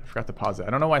I forgot to pause it. I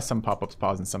don't know why some pop-ups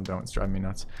pause and some don't. It's driving me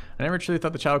nuts. I never truly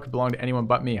thought the child could belong to anyone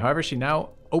but me. However, she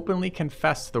now openly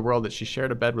confessed to the world that she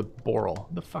shared a bed with Borrel.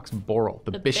 Who the fuck's Borrel?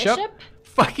 The bishop?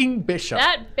 Fucking bishop.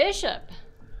 That bishop.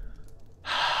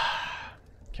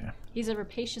 Okay. He's a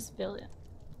rapacious villain.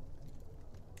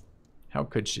 How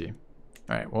could she?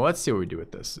 All right, well, let's see what we do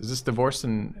with this. Is this divorce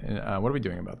and what are we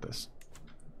doing about this?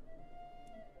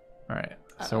 All right,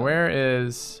 so where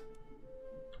is...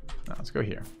 Oh, let's go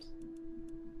here.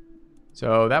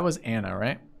 So that was Anna,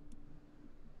 right?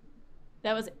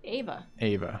 That was Ava.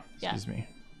 Ava, excuse me.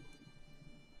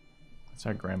 That's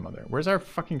our grandmother. Where's our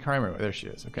fucking crime? There she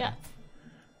is, okay. Yeah.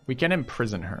 We can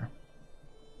imprison her.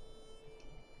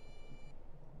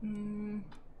 I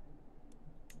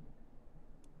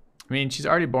mean, she's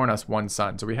already born us one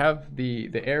son, so we have the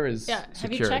heir is secured.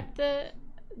 Have you checked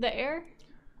the heir?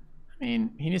 I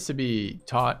mean, he needs to be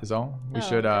taught is all. We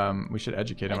should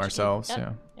educate him ourselves.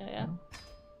 Yep. Yeah. Yeah.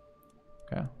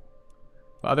 Okay.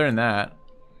 Well, other than that,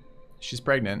 she's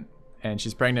pregnant, and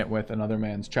she's pregnant with another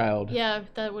man's child. Yeah,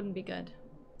 that wouldn't be good.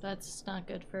 That's not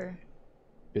good for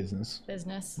business.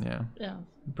 Yeah. Yeah.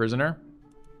 Prisoner.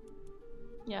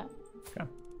 Yeah. Okay.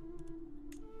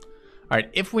 All right,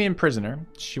 if we imprison her,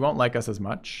 she won't like us as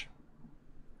much.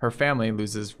 Her family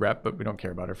loses rep, but we don't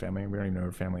care about her family. We don't even know who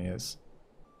her family is.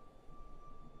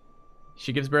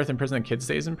 She gives birth in prison and kid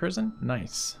stays in prison?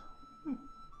 Nice.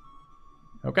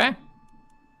 Okay.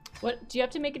 What, do you have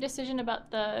to make a decision about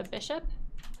the bishop?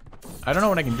 I don't know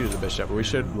what I can do to the bishop, but we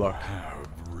should look. Have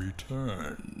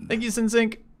returned. Thank you,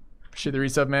 SinSync. Appreciate the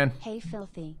resub, man. Hey,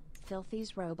 Filthy.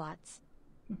 Filthy's robots.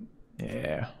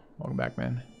 Yeah, welcome back,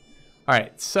 man. All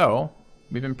right, so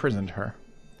we've imprisoned her.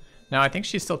 Now, I think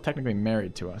she's still technically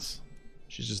married to us.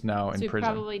 She's just now in So we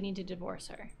prison. probably need to divorce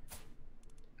her.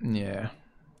 Yeah.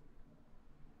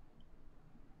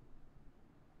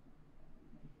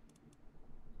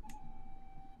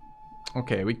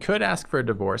 Okay, we could ask for a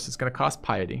divorce. It's going to cost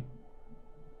piety.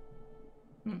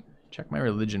 Check my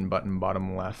religion button,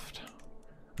 bottom left.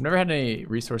 I've never had any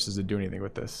resources to do anything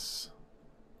with this.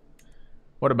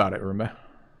 What about it, Roomba?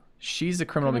 She's a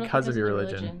criminal because of your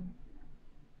religion.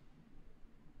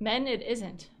 Men, it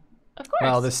isn't. Of course.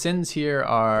 Well, the sins here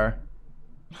are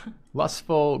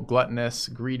lustful, gluttonous,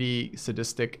 greedy,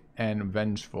 sadistic, and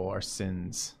vengeful are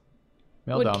sins.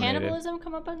 Would Male-dominated. cannibalism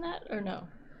come up on that, or no?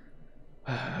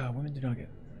 Women cannot get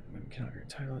a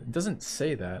title. It doesn't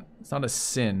say that. It's not a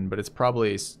sin, but it's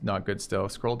probably not good still.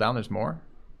 Scroll down, there's more.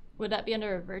 Would that be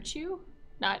under a virtue?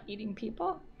 Not eating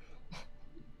people?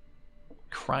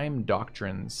 Crime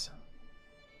doctrines.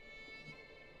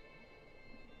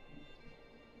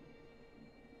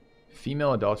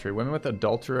 Female adultery. Women with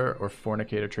adulterer or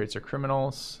fornicator traits are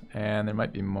criminals. And there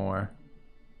might be more.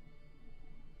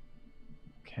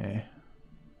 Okay.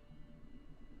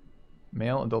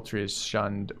 Male adultery is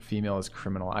shunned. Female is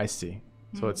criminal. I see.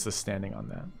 So it's the standing on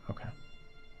that. Okay.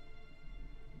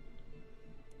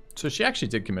 So she actually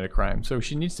did commit a crime. So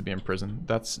she needs to be in prison.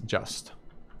 That's just.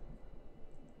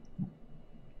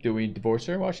 Do we divorce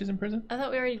her while she's in prison? I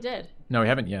thought we already did. No, we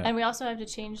haven't yet. And we also have to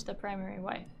change the primary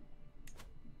wife.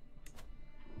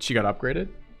 She got upgraded?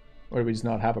 Or did we just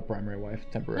not have a primary wife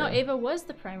temporarily? No, Ava was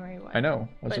the primary wife. I know.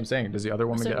 That's what I'm saying. Does the other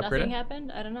woman so get upgraded? nothing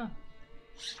happened? I don't know.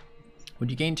 Would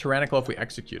you gain tyrannical if we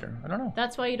execute her? I don't know.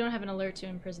 That's why you don't have an alert to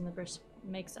imprison the person.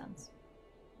 Makes sense.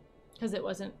 Because it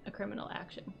wasn't a criminal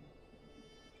action.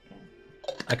 Okay.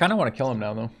 I kind of want to kill him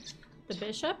now, though. The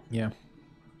bishop? Yeah.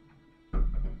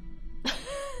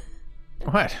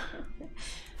 What?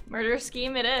 Murder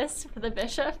scheme it is for the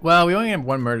bishop. Well, we only have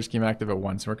one murder scheme active at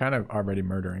once. We're kind of already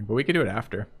murdering, but we could do it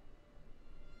after.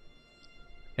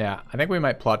 Yeah, I think we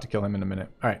might plot to kill him in a minute.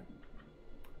 All right.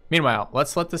 Meanwhile,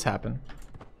 let's let this happen.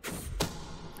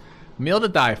 Meal to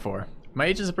die for. My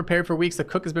agents have prepared for weeks. The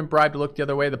cook has been bribed to look the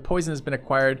other way. The poison has been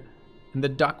acquired, and the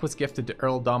duck was gifted to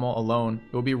Earl Dommel alone.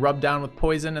 It will be rubbed down with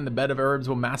poison, and the bed of herbs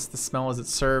will mask the smell as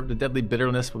it's served. The deadly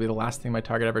bitterness will be the last thing my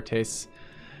target ever tastes.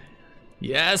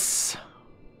 Yes!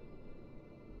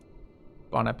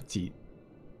 Bon appetit.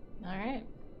 All right.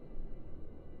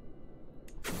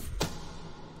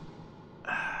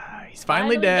 He's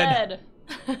finally dead.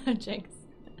 Jinx.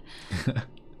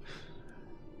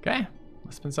 Okay.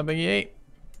 Must have been something he ate.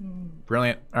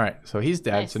 Brilliant. All right, so he's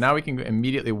dead. Nice. So now we can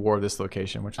immediately war this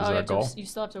location, which is our goal. You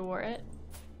still have to war it?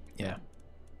 Yeah.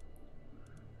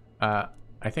 I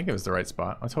think it was the right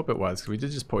spot. Let's hope it was, because we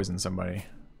did just poison somebody.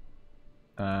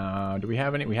 Do we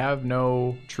have any? We have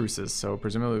no truces, so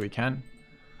presumably we can.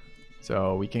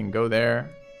 So we can go there,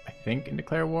 I think, and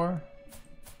declare war.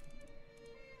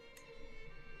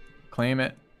 Claim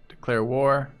it, declare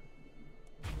war.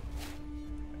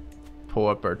 Pull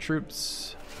up our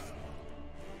troops.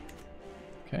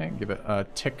 Okay, give it a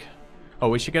tick. Oh,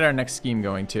 we should get our next scheme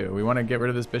going too. We want to get rid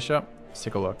of this bishop. Let's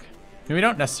take a look. I mean, we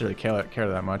don't necessarily care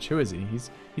that much. Who is he?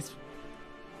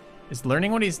 He's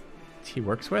learning what he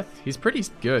works with. He's pretty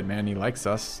good, man. He likes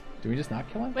us. Do we just not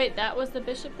kill him? Wait, that was the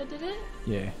bishop that did it?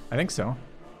 Yeah, I think so.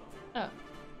 Oh.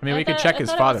 I mean, we could check his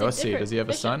thought it father. was a Let's see. different Does he have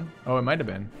a bishop. son? Oh, it might have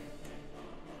been.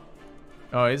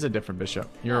 Oh, it is a different bishop.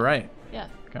 You're Yeah. right. Yeah.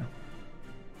 Okay.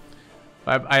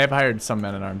 I have hired some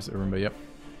men at arms at Roomba. Yep.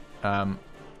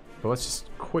 But let's just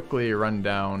quickly run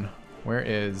down. Where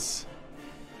is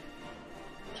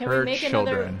Can her we make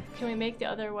children? Can we make the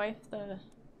other wife the?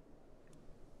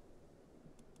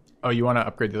 Oh, you want to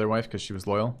upgrade the other wife because she was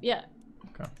loyal? Yeah.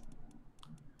 Okay.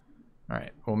 All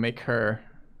right. We'll make her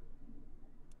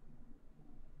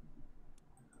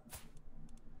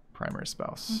primary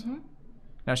spouse. Mm-hmm.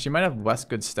 Now she might have less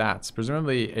good stats.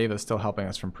 Presumably Ava's still helping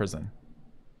us from prison.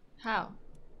 How?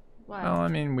 Why? Well, I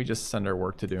mean, we just send her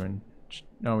work to do, and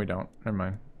no, we don't. Never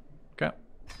mind. Okay.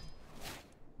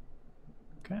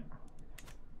 Okay.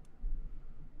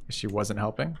 She wasn't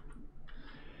helping.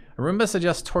 Arumba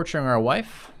suggests torturing our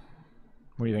wife.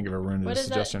 What do you think of Arumba's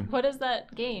suggestion? What does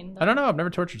that gain? I don't know. I've never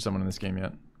tortured someone in this game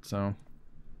yet, so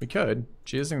we could.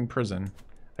 She is in prison.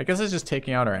 I guess it's just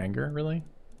taking out our anger, really.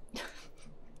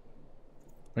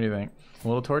 What do you think? A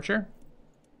little torture?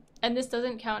 And this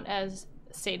doesn't count as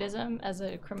sadism as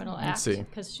a criminal act Let's see.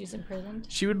 because she's imprisoned.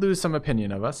 She would lose some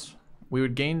opinion of us. We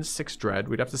would gain 6 dread.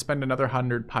 We'd have to spend another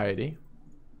 100 piety.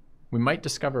 We might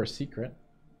discover a secret.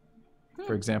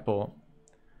 For example,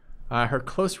 her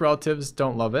close relatives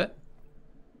don't love it,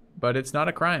 but it's not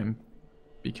a crime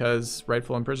because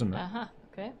rightful imprisonment,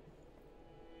 Okay.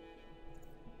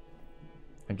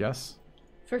 I guess.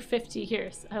 For 50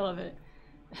 years. I love it.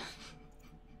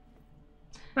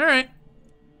 All right.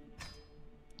 A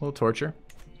little torture.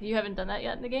 You haven't done that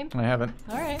yet in the game? I haven't.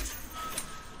 All right.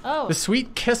 Oh. The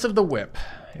sweet kiss of the whip.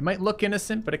 It might look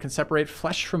innocent, but it can separate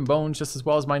flesh from bones just as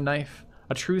well as my knife.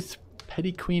 A truth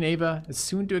petty Queen Ava is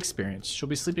soon to experience. She'll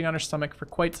be sleeping on her stomach for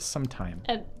quite some time.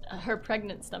 And her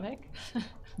pregnant stomach.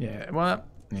 Yeah, well,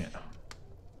 yeah.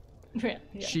 Yeah.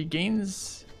 She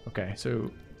gains... Okay,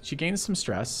 so she gains some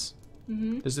stress.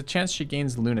 There's a chance she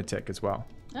gains lunatic as well.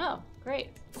 Oh, great.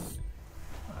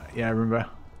 Yeah, I remember.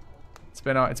 It's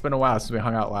been a while since we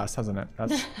hung out last, hasn't it?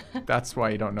 That's why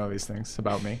you don't know these things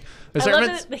about me. The I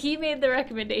servants, love that he made the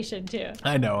recommendation too.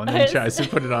 I know, and then he tries to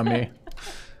put it on me.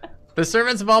 The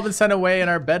servants have all been sent away, and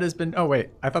our bed has been. Oh wait,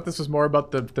 I thought this was more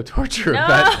about the torture. No.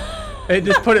 That they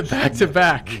just put it back to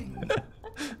back.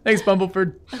 Thanks,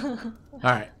 Bumbleford. All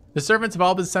right, the servants have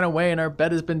all been sent away, and our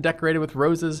bed has been decorated with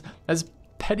roses as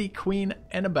petty Queen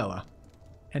Annabella,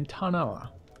 Antonella.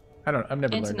 I've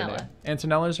never learned her name.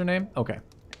 Antonella's her name. Okay.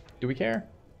 Do we care?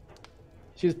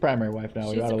 She's primary wife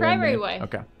now. She's the primary wife.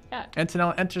 Okay. Yeah.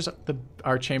 Antonella enters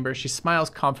our chamber. She smiles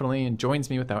confidently and joins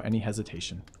me without any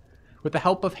hesitation. With the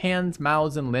help of hands,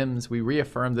 mouths, and limbs, we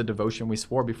reaffirm the devotion we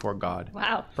swore before God.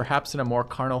 Wow. Perhaps in a more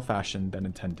carnal fashion than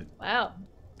intended. Wow.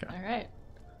 Okay. All right.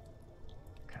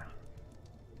 Okay.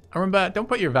 Arumba, don't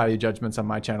put your value judgments on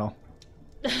my channel.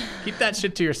 Keep that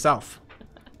shit to yourself.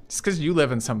 Just because you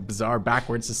live in some bizarre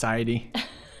backward society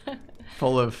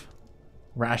full of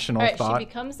rational All right, thought. she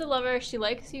becomes the lover. She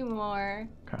likes you more.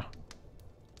 Okay.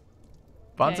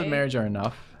 Bonds of Okay. marriage are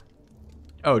enough.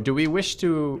 Oh, do we wish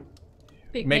to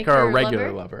make Make her a her regular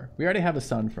lover? lover? We already have a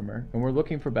son from her, and we're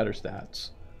looking for better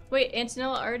stats. Wait,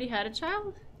 Antonella already had a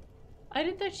child? I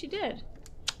didn't think she did.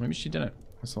 Maybe she didn't.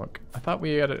 Let's look. I thought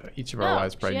we had each of our No,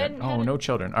 wives she pregnant. hadn't Oh, had a- no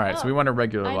children. All right, so Oh, we want a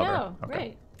regular I lover. know, Okay.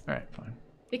 right. All right, fine.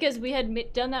 Because we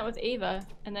had done that with Ava,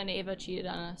 and then Ava cheated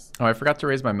on us. Oh, I forgot to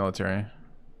raise my military.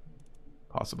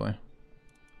 Possibly.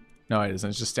 No, it isn't.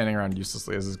 It's just standing around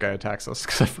uselessly as this guy attacks us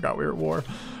because I forgot we were at war.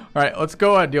 All right, let's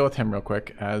go deal with him real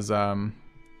quick.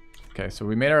 Okay, so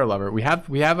we made our lover. We have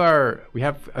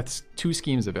 2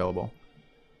 schemes available.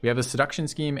 We have a seduction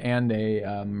scheme and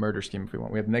a murder scheme if we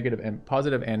want. We have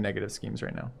positive and negative schemes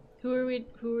right now. Who were we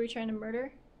trying to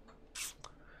murder?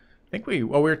 I think we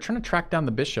were trying to track down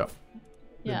the bishop.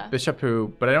 Yeah. Bishop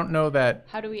but I don't know that.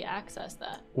 How do we access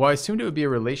that? Well, I assumed it would be a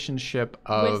relationship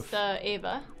of. With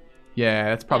Ava. Yeah,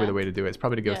 that's probably Yeah. the way to do it. It's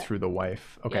probably to go Yeah. through the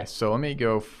wife. Okay, Yeah. so let me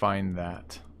go find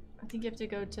that. I think you have to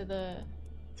go to the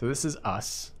So this is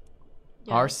us,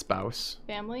 yeah, our spouse.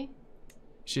 family.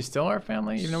 She's still our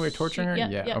family, even though we're torturing her?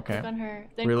 Yeah, okay. Click on her.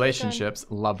 Then Relationships,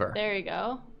 lover. There you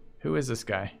go. Who is this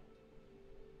guy?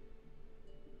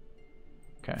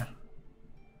 Okay.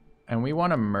 And we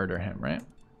want to murder him, right?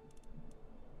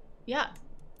 Yeah.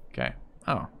 Okay.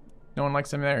 Oh, no one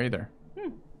likes him there either.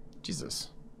 Jesus.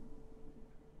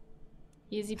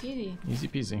 Easy peasy. Easy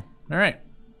peasy. All right.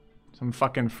 Some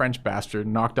fucking French bastard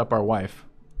knocked up our wife.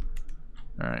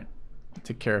 All right.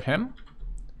 Take care of him.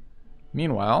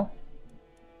 Meanwhile,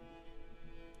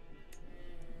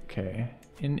 okay,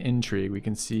 in intrigue, we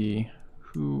can see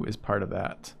who is part of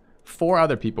that. 4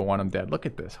 other people want him dead. Look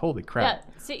at this. Holy crap.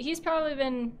 Yeah, see, he's probably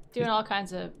been doing all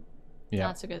kinds of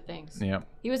not so good things. Yeah.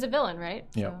 He was a villain, right?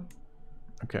 Yeah.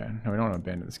 Okay. No, we don't want to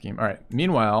abandon the scheme. All right.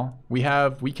 Meanwhile, we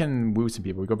can woo some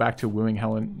people. We go back to wooing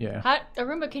Helen. Yeah.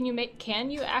 Arumba, can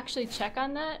you actually check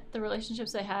on that? The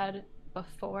relationships they had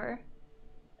before?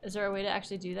 Is there a way to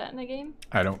actually do that in the game?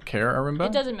 I don't care, Arumba.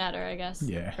 It doesn't matter, I guess.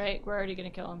 Yeah. Right? We're already going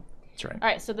to kill him. That's right. All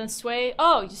right, so then sway.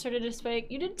 Oh, you started to sway.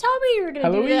 You didn't tell me you were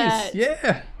going to do that.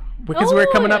 Yeah. Because we're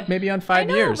coming up maybe on 5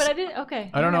 years. But I didn't. Okay.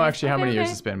 I don't know actually how many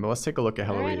years it's been, but let's take a look at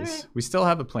Heloise. Right. We still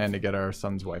have a plan to get our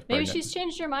son's wife Maybe pregnant. she's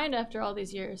changed her mind after all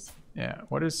these years. Yeah.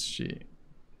 What is she?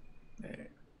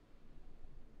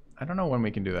 I don't know when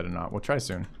we can do that or not. We'll try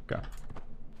soon. Go. All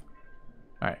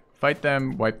right. Fight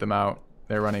them. Wipe them out.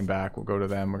 They're running back. We'll go to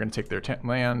them. We're going to take their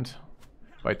land.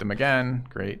 Fight them again.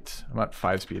 Great. I'm at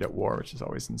 5 speed at war, which is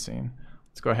always insane.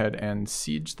 Let's go ahead and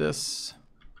siege this.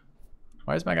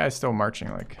 Why is my guy still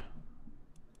marching like...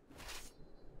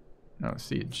 No,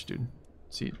 siege, dude.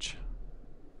 Siege.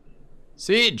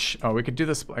 Siege! Oh, we could do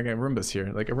this. Like, Roomba's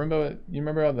here. Like, a Roomba... You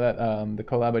remember how that, the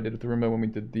collab I did with the Roomba when we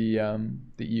did the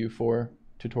EU4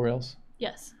 tutorials?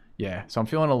 Yes. Yeah. So I'm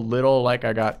feeling a little like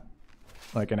I got,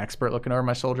 like, an expert looking over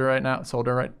my shoulder right now.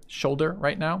 Shoulder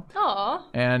right now. Aw.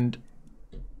 And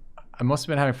I must have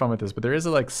been having fun with this, but there is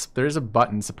a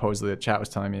button, supposedly, that chat was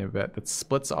telling me about that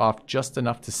splits off just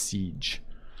enough to siege.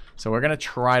 So we're going to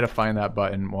try to find that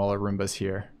button while Arumba's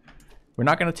here. We're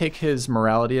not going to take his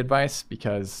morality advice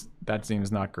because that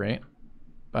seems not great.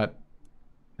 But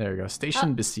there you go.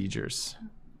 Station besiegers.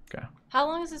 Okay. How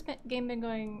long has this game been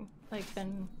going,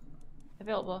 been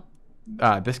available?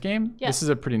 This game? Yeah. This is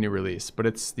a pretty new release, but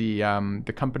it's the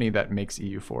company that makes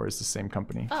EU4 is the same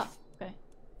company. Oh, okay.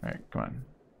 All right, come on.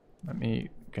 Let me,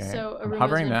 okay. So I'm Aruma's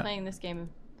hovering been that. playing this game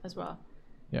as well.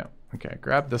 Yeah, okay.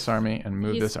 Grab this army and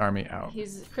move this army out.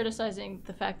 He's criticizing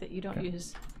the fact that you don't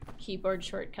use keyboard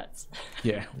shortcuts.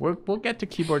 Yeah, we'll get to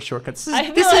keyboard shortcuts. I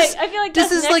feel like this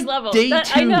that's is next like level. day 2.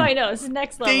 I know. This is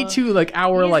next level. Day 2, like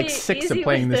hour Easy, 6 of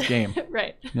playing this game.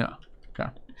 Right. Yeah. Okay.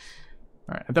 All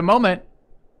right. At the moment,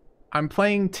 I'm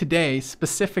playing today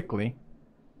specifically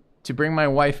to bring my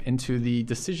wife into the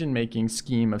decision-making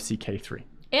scheme of CK3.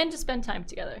 And to spend time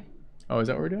together. Oh, is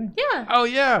that what we're doing? Yeah. Oh,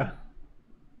 yeah.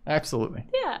 Absolutely.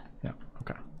 Yeah. Yeah.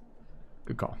 Okay.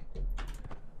 Good call.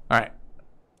 All right.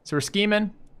 So we're scheming,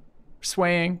 we're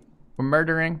swaying, we're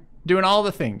murdering, doing all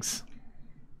the things.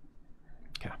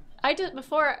 Okay. I just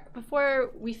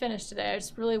before we finish today, I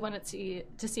just really wanted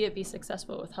to see it be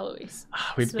successful with Heloise.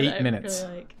 We have 8 minutes.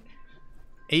 Really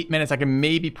 8 minutes. I can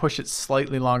maybe push it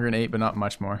slightly longer than 8, but not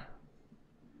much more.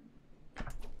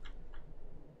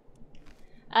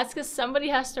 That's because somebody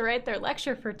has to write their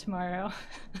lecture for tomorrow.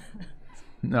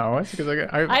 No, it's because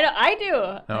I do.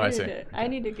 Oh, I see. I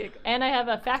need to get, and I have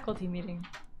a faculty meeting.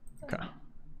 Okay.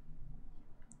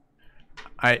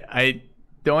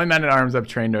 The only men-at-arms I've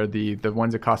trained are the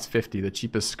ones that cost 50, the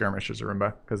cheapest skirmishers,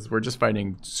 Arumba, because we're just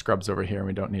fighting scrubs over here and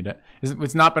we don't need it.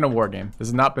 It's not been a war game. This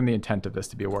has not been the intent of this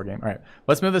to be a war game. All right,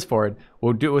 let's move this forward.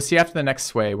 We'll see after the next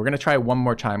sway. We're gonna try one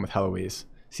more time with Heloise.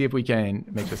 See if we can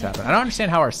make this happen. I don't understand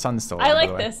how our son's still alive. I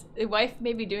like this. The wife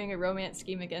may be doing a romance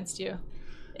scheme against you.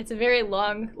 It's a very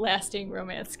long-lasting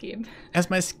romance scheme. As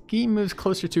my scheme moves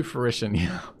closer to fruition, you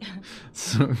know.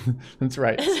 So, that's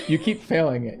right. You keep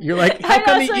failing it. You're like, how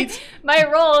come he eats? My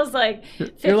role is like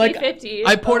 50-50.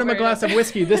 I poured him a glass of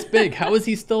whiskey this big. How is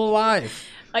he still alive?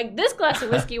 Like, this glass of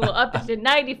whiskey will up to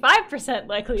 95%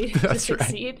 likely to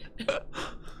succeed. Right.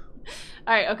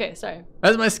 All right, okay, sorry.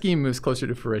 As my scheme moves closer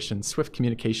to fruition, swift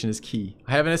communication is key.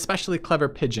 I have an especially clever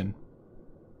pigeon.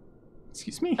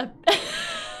 Excuse me?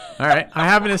 All right, I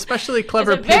have an especially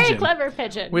clever pigeon. It's a very clever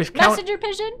pigeon. Messenger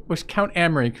pigeon? Which Count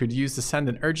Amory could use to send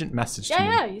an urgent message to me.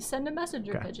 Yeah, you send a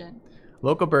messenger pigeon.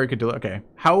 Local bird could deliver. Okay,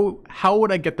 how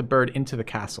would I get the bird into the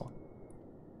castle?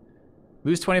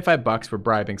 Lose $25, we're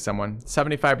bribing someone.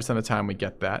 75% of the time we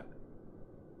get that.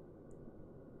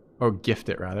 Or gift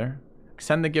it, rather.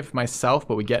 Send the gift myself,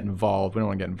 but we get involved. We don't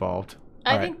want to get involved.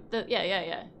 I think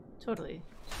yeah, totally.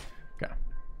 Okay.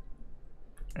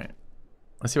 All right.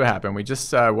 Let's see what happened. We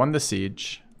just won the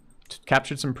siege,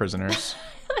 captured some prisoners.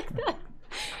 Like that.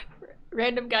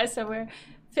 Random guy somewhere.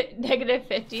 Negative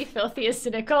 50. Filthy is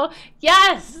cynical.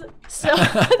 Yes. So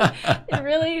it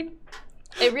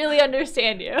really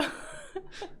understand you.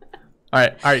 All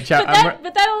right, chat.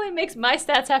 But that only makes my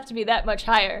stats have to be that much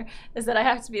higher. Is that I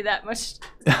have to be that much.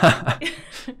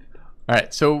 All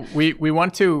right, so we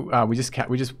want to we just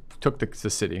took the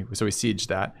city, so we sieged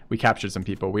that. We captured some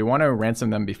people. We want to ransom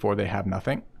them before they have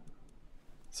nothing.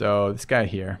 So this guy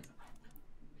here,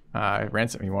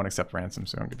 ransom. He won't accept ransom,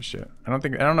 so I don't give a shit. I don't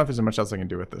know if there's much else I can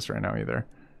do with this right now either.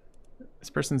 This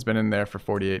person's been in there for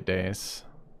 48 days.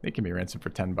 They can be ransomed for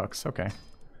 $10. Okay.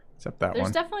 Except that There's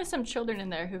one. There's definitely some children in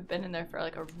there who've been in there for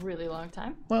like a really long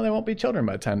time. Well, they won't be children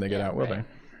by the time they get out, will they?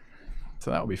 So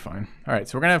that will be fine. All right,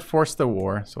 so we're going to force the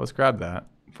war. So let's grab that.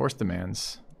 Force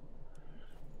demands.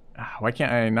 Why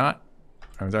can't I not?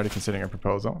 I was already considering a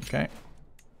proposal. Okay.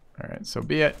 All right, so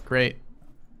be it. Great.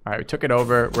 All right, we took it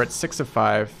over. We're at 6 of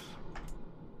 5.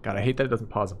 God, I hate that it doesn't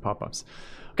pause on pop-ups.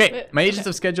 Okay, my agents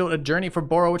have scheduled a journey for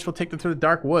Boro, which will take them through the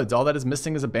dark woods. All that is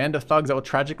missing is a band of thugs that will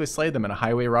tragically slay them in a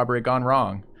highway robbery gone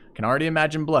wrong. Can already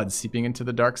imagine blood seeping into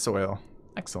the dark soil.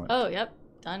 Excellent. Oh, yep.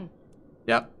 Done.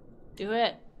 Yep. Do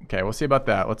it. Okay, we'll see about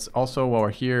that. Let's also, while we're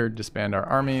here, disband our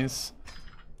armies.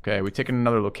 Okay, we've taken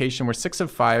another location. We're 6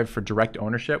 of 5 for direct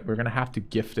ownership. We're going to have to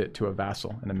gift it to a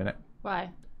vassal in a minute. Why?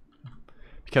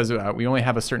 Because we only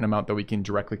have a certain amount that we can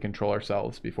directly control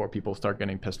ourselves before people start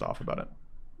getting pissed off about it.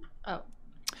 Oh. All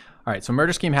right, so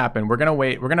murder scheme happened. We're going to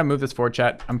wait. We're going to move this forward,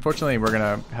 chat. Unfortunately, we're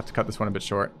going to have to cut this one a bit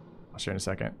short. I'll show you in a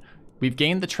second. We've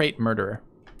gained the trait murderer.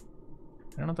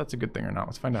 I don't know if that's a good thing or not.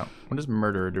 Let's find out. What does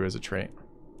murderer do as a trait?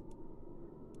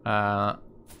 For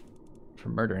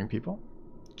murdering people.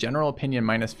 General opinion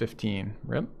minus 15.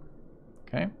 Rip.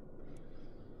 Okay.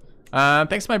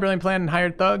 Thanks to my brilliant plan and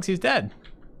hired thugs, he's dead.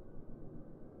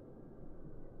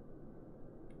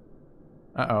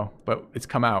 Uh-oh, but it's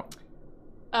come out.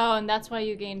 Oh, and that's why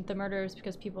you gained the murderers,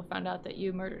 because people found out that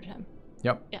you murdered him.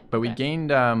 Yep. Yeah. But we gained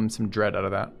some dread out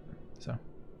of that. So.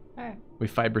 All right. We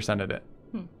 5%ed it.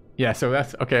 Yeah, so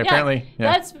that's okay. Yeah, apparently,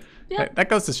 that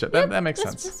goes to shit. That makes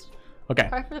sense. Okay.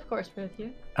 Par for the course with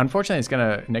you. Unfortunately, it's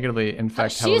gonna negatively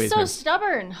infect. She's so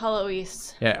stubborn,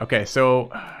 Heloise. Yeah. Okay. So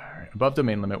above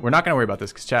domain limit, we're not gonna worry about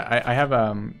this because chat. I have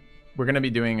we're gonna be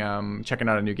doing checking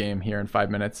out a new game here in 5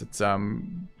 minutes. It's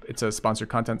a sponsored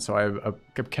content, so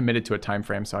I've committed to a time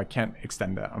frame, so I can't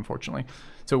extend that, unfortunately.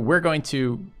 So we're going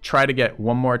to try to get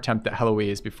one more attempt at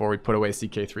Heloise before we put away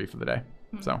CK3 for the day.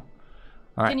 So, all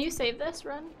right. Can you save this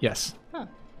run? Yes. Huh.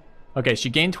 Okay, she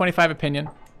gained 25 opinion.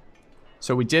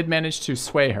 So we did manage to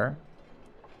sway her.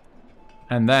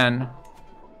 And then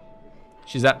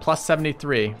she's at plus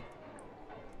 73.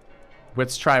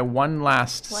 Let's try one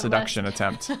last seduction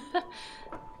attempt.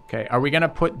 Okay, are we going to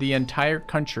put the entire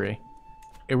country...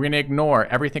 Are we going to ignore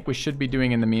everything we should be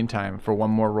doing in the meantime for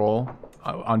one more roll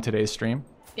on today's stream?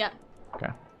 Yeah. Okay.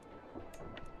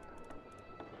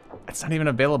 It's not even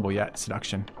available yet,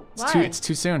 seduction. Why? It's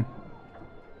too soon.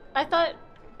 I thought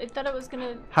it was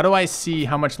gonna... How do I see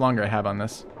how much longer I have on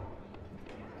this?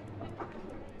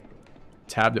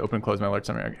 Tab to open and close my alert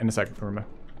summary. In a second. Remember.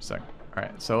 All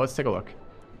right, so let's take a look.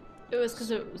 It was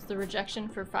because it was the rejection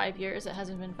for 5 years. It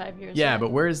hasn't been 5 years Yeah, yet.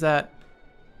 but where is that?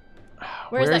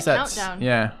 Where is that countdown?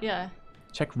 Yeah. Yeah.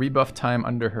 Check rebuff time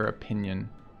under her opinion.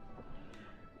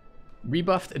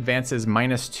 Rebuffed advances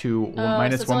 -2 or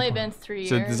minus so it's 1. only been 3 years.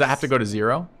 So does that have to go to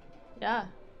 0? Yeah.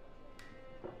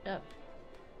 Yep.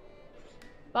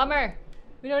 Bummer.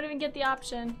 We don't even get the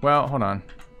option. Well, hold on.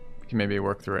 We can maybe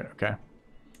work through it. Okay.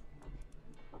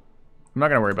 I'm not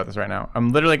gonna worry about this right now. I'm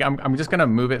literally, I'm just gonna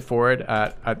move it forward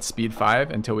at speed 5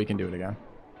 until we can do it again.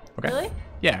 Okay. Really?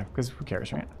 Yeah, because who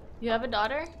cares, right? You have a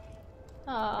daughter?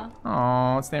 Aw.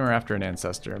 Oh, let's name her after an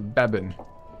ancestor. Bebin.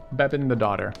 Bebin the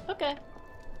daughter. Okay.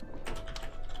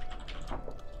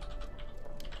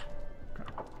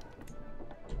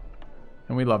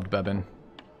 And we loved Bebin.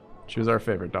 She was our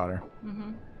favorite daughter.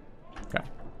 Mm-hmm. Okay.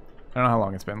 I don't know how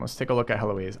long it's been. Let's take a look at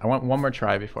Heloise. I want one more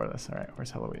try before this. All right,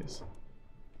 where's Heloise?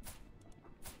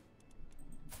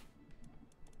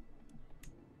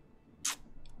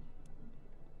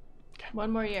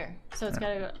 One more year. So it's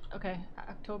gotta go, okay,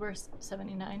 October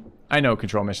 79. I know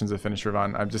control missions have finished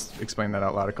Ravon. I've just explained that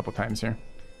out loud a couple times here.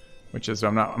 Which is,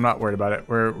 I'm not worried about it.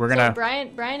 We're gonna...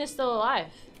 So Brian is still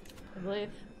alive, I believe,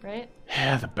 right?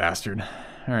 Yeah, the bastard.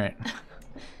 All right.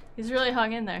 He's really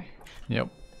hung in there. Yep.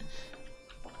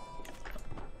 All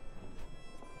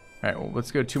right, well,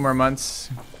 let's go 2 more months.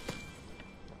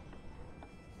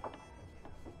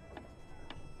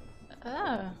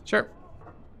 Oh. Sure.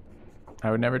 I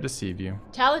would never deceive you.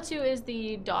 Talatu is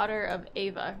the daughter of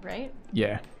Ava, right?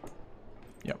 Yeah.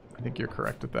 Yep. I think you're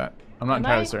correct with that. I'm not Am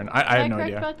entirely I? certain. Am I have no correct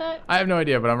idea. about that? I have no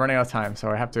idea, but I'm running out of time, so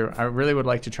I have to. I really would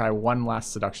like to try one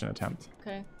last seduction attempt.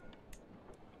 Okay.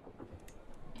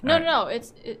 No, Alright. no,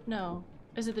 no.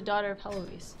 Is it the daughter of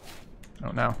Heloise?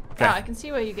 Oh no. Okay. Ah, I can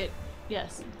see why you get.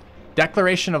 Yes.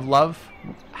 Declaration of love.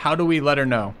 How do we let her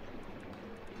know?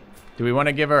 Do we want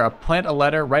to give her plant a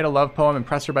letter, write a love poem,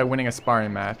 impress her by winning a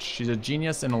sparring match? She's a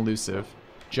genius and elusive,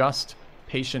 just,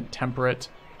 patient, temperate.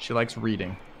 She likes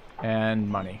reading and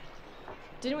money.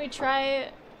 Didn't we try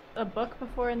a book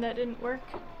before and that didn't work?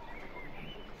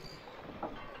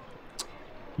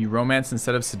 You romance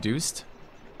instead of seduced?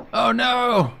 Oh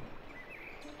no!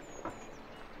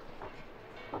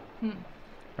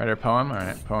 Write her a poem?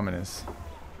 Alright, poem it is.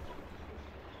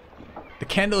 The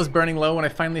candle is burning low when I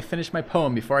finally finish my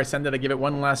poem. Before I send it, I give it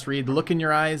one last read. The look in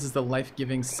your eyes is the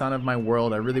life-giving sun of my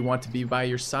world. I really want to be by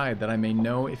your side, that I may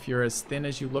know if you're as thin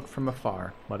as you look from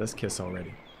afar. Let us kiss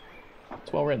already.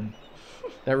 It's well written.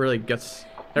 That really gets...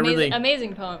 That Amazing, really...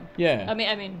 amazing poem. Yeah. I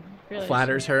mean, really.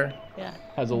 Flatters her. Yeah.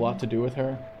 Has a lot to do with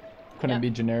her. Couldn't Yep. be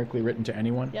generically written to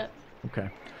anyone. Yep. Okay.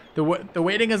 The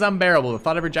waiting is unbearable. The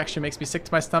thought of rejection makes me sick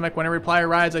to my stomach. When a reply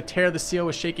arrives, I tear the seal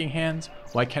with shaking hands.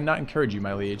 Well, I cannot encourage you,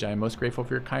 my liege. I am most grateful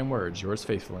for your kind words. Yours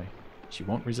faithfully. She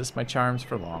won't resist my charms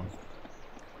for long.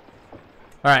 All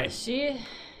right. She's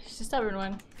a stubborn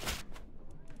one.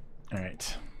 All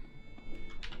right.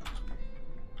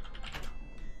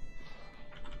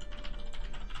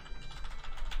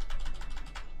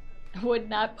 Would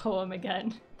not poem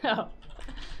again. No.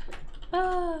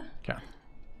 Ah. Okay.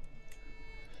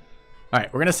 All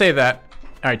right, we're gonna save that.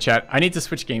 All right, chat. I need to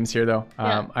switch games here, though.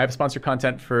 Yeah. I have sponsored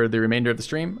content for the remainder of the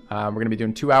stream. We're gonna be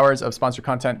doing 2 hours of sponsored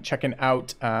content, checking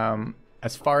out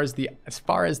as far as the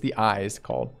eyes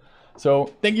called.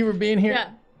 So thank you for being here. Yeah.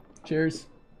 Cheers.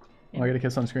 Oh, I got a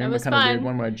kiss on screen. That What was kind of weird fun.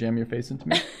 one where I jam your face into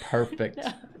me? Perfect.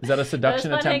 Yeah. Is that a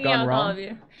seduction fun attempt hanging out gone with all wrong? of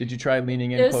you. Did you try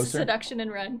leaning in It was closer? seduction and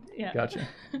run. Yeah. Gotcha.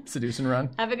 Seduce and run.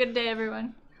 Have a good day,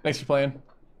 everyone. Thanks for playing.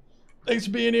 Thanks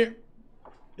for being here.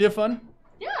 You have fun?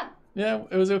 Yeah. Yeah,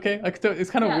 it was okay.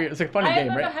 It's kind of Yeah. weird. It's like a funny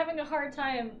game, I'm right? having a hard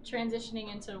time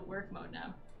transitioning into work mode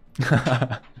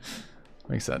now.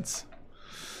 Makes sense.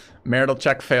 Marital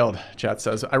check failed, chat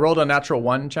says. I rolled a natural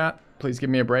 1, chat. Please give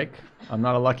me a break. I'm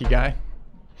not a lucky guy.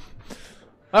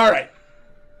 All right.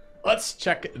 Let's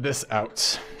check this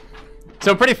out.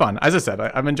 So pretty fun. As I said,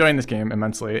 I'm enjoying this game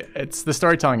immensely. It's the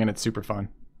storytelling and it's super fun.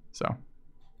 So, all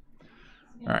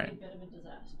right. Be a bit of a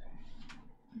disaster.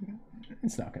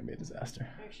 It's not going to be a disaster.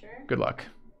 Are you sure? Good luck.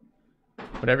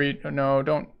 Whatever you... No,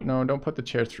 don't put the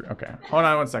chair through. Okay. Hold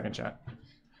on 1 second, chat.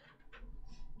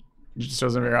 It just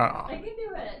doesn't figure out. I can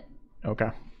do it. Okay.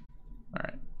 All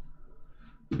right.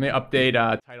 Let me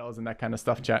update titles and that kind of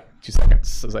stuff, chat. 2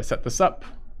 seconds as I set this up.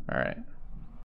 All right.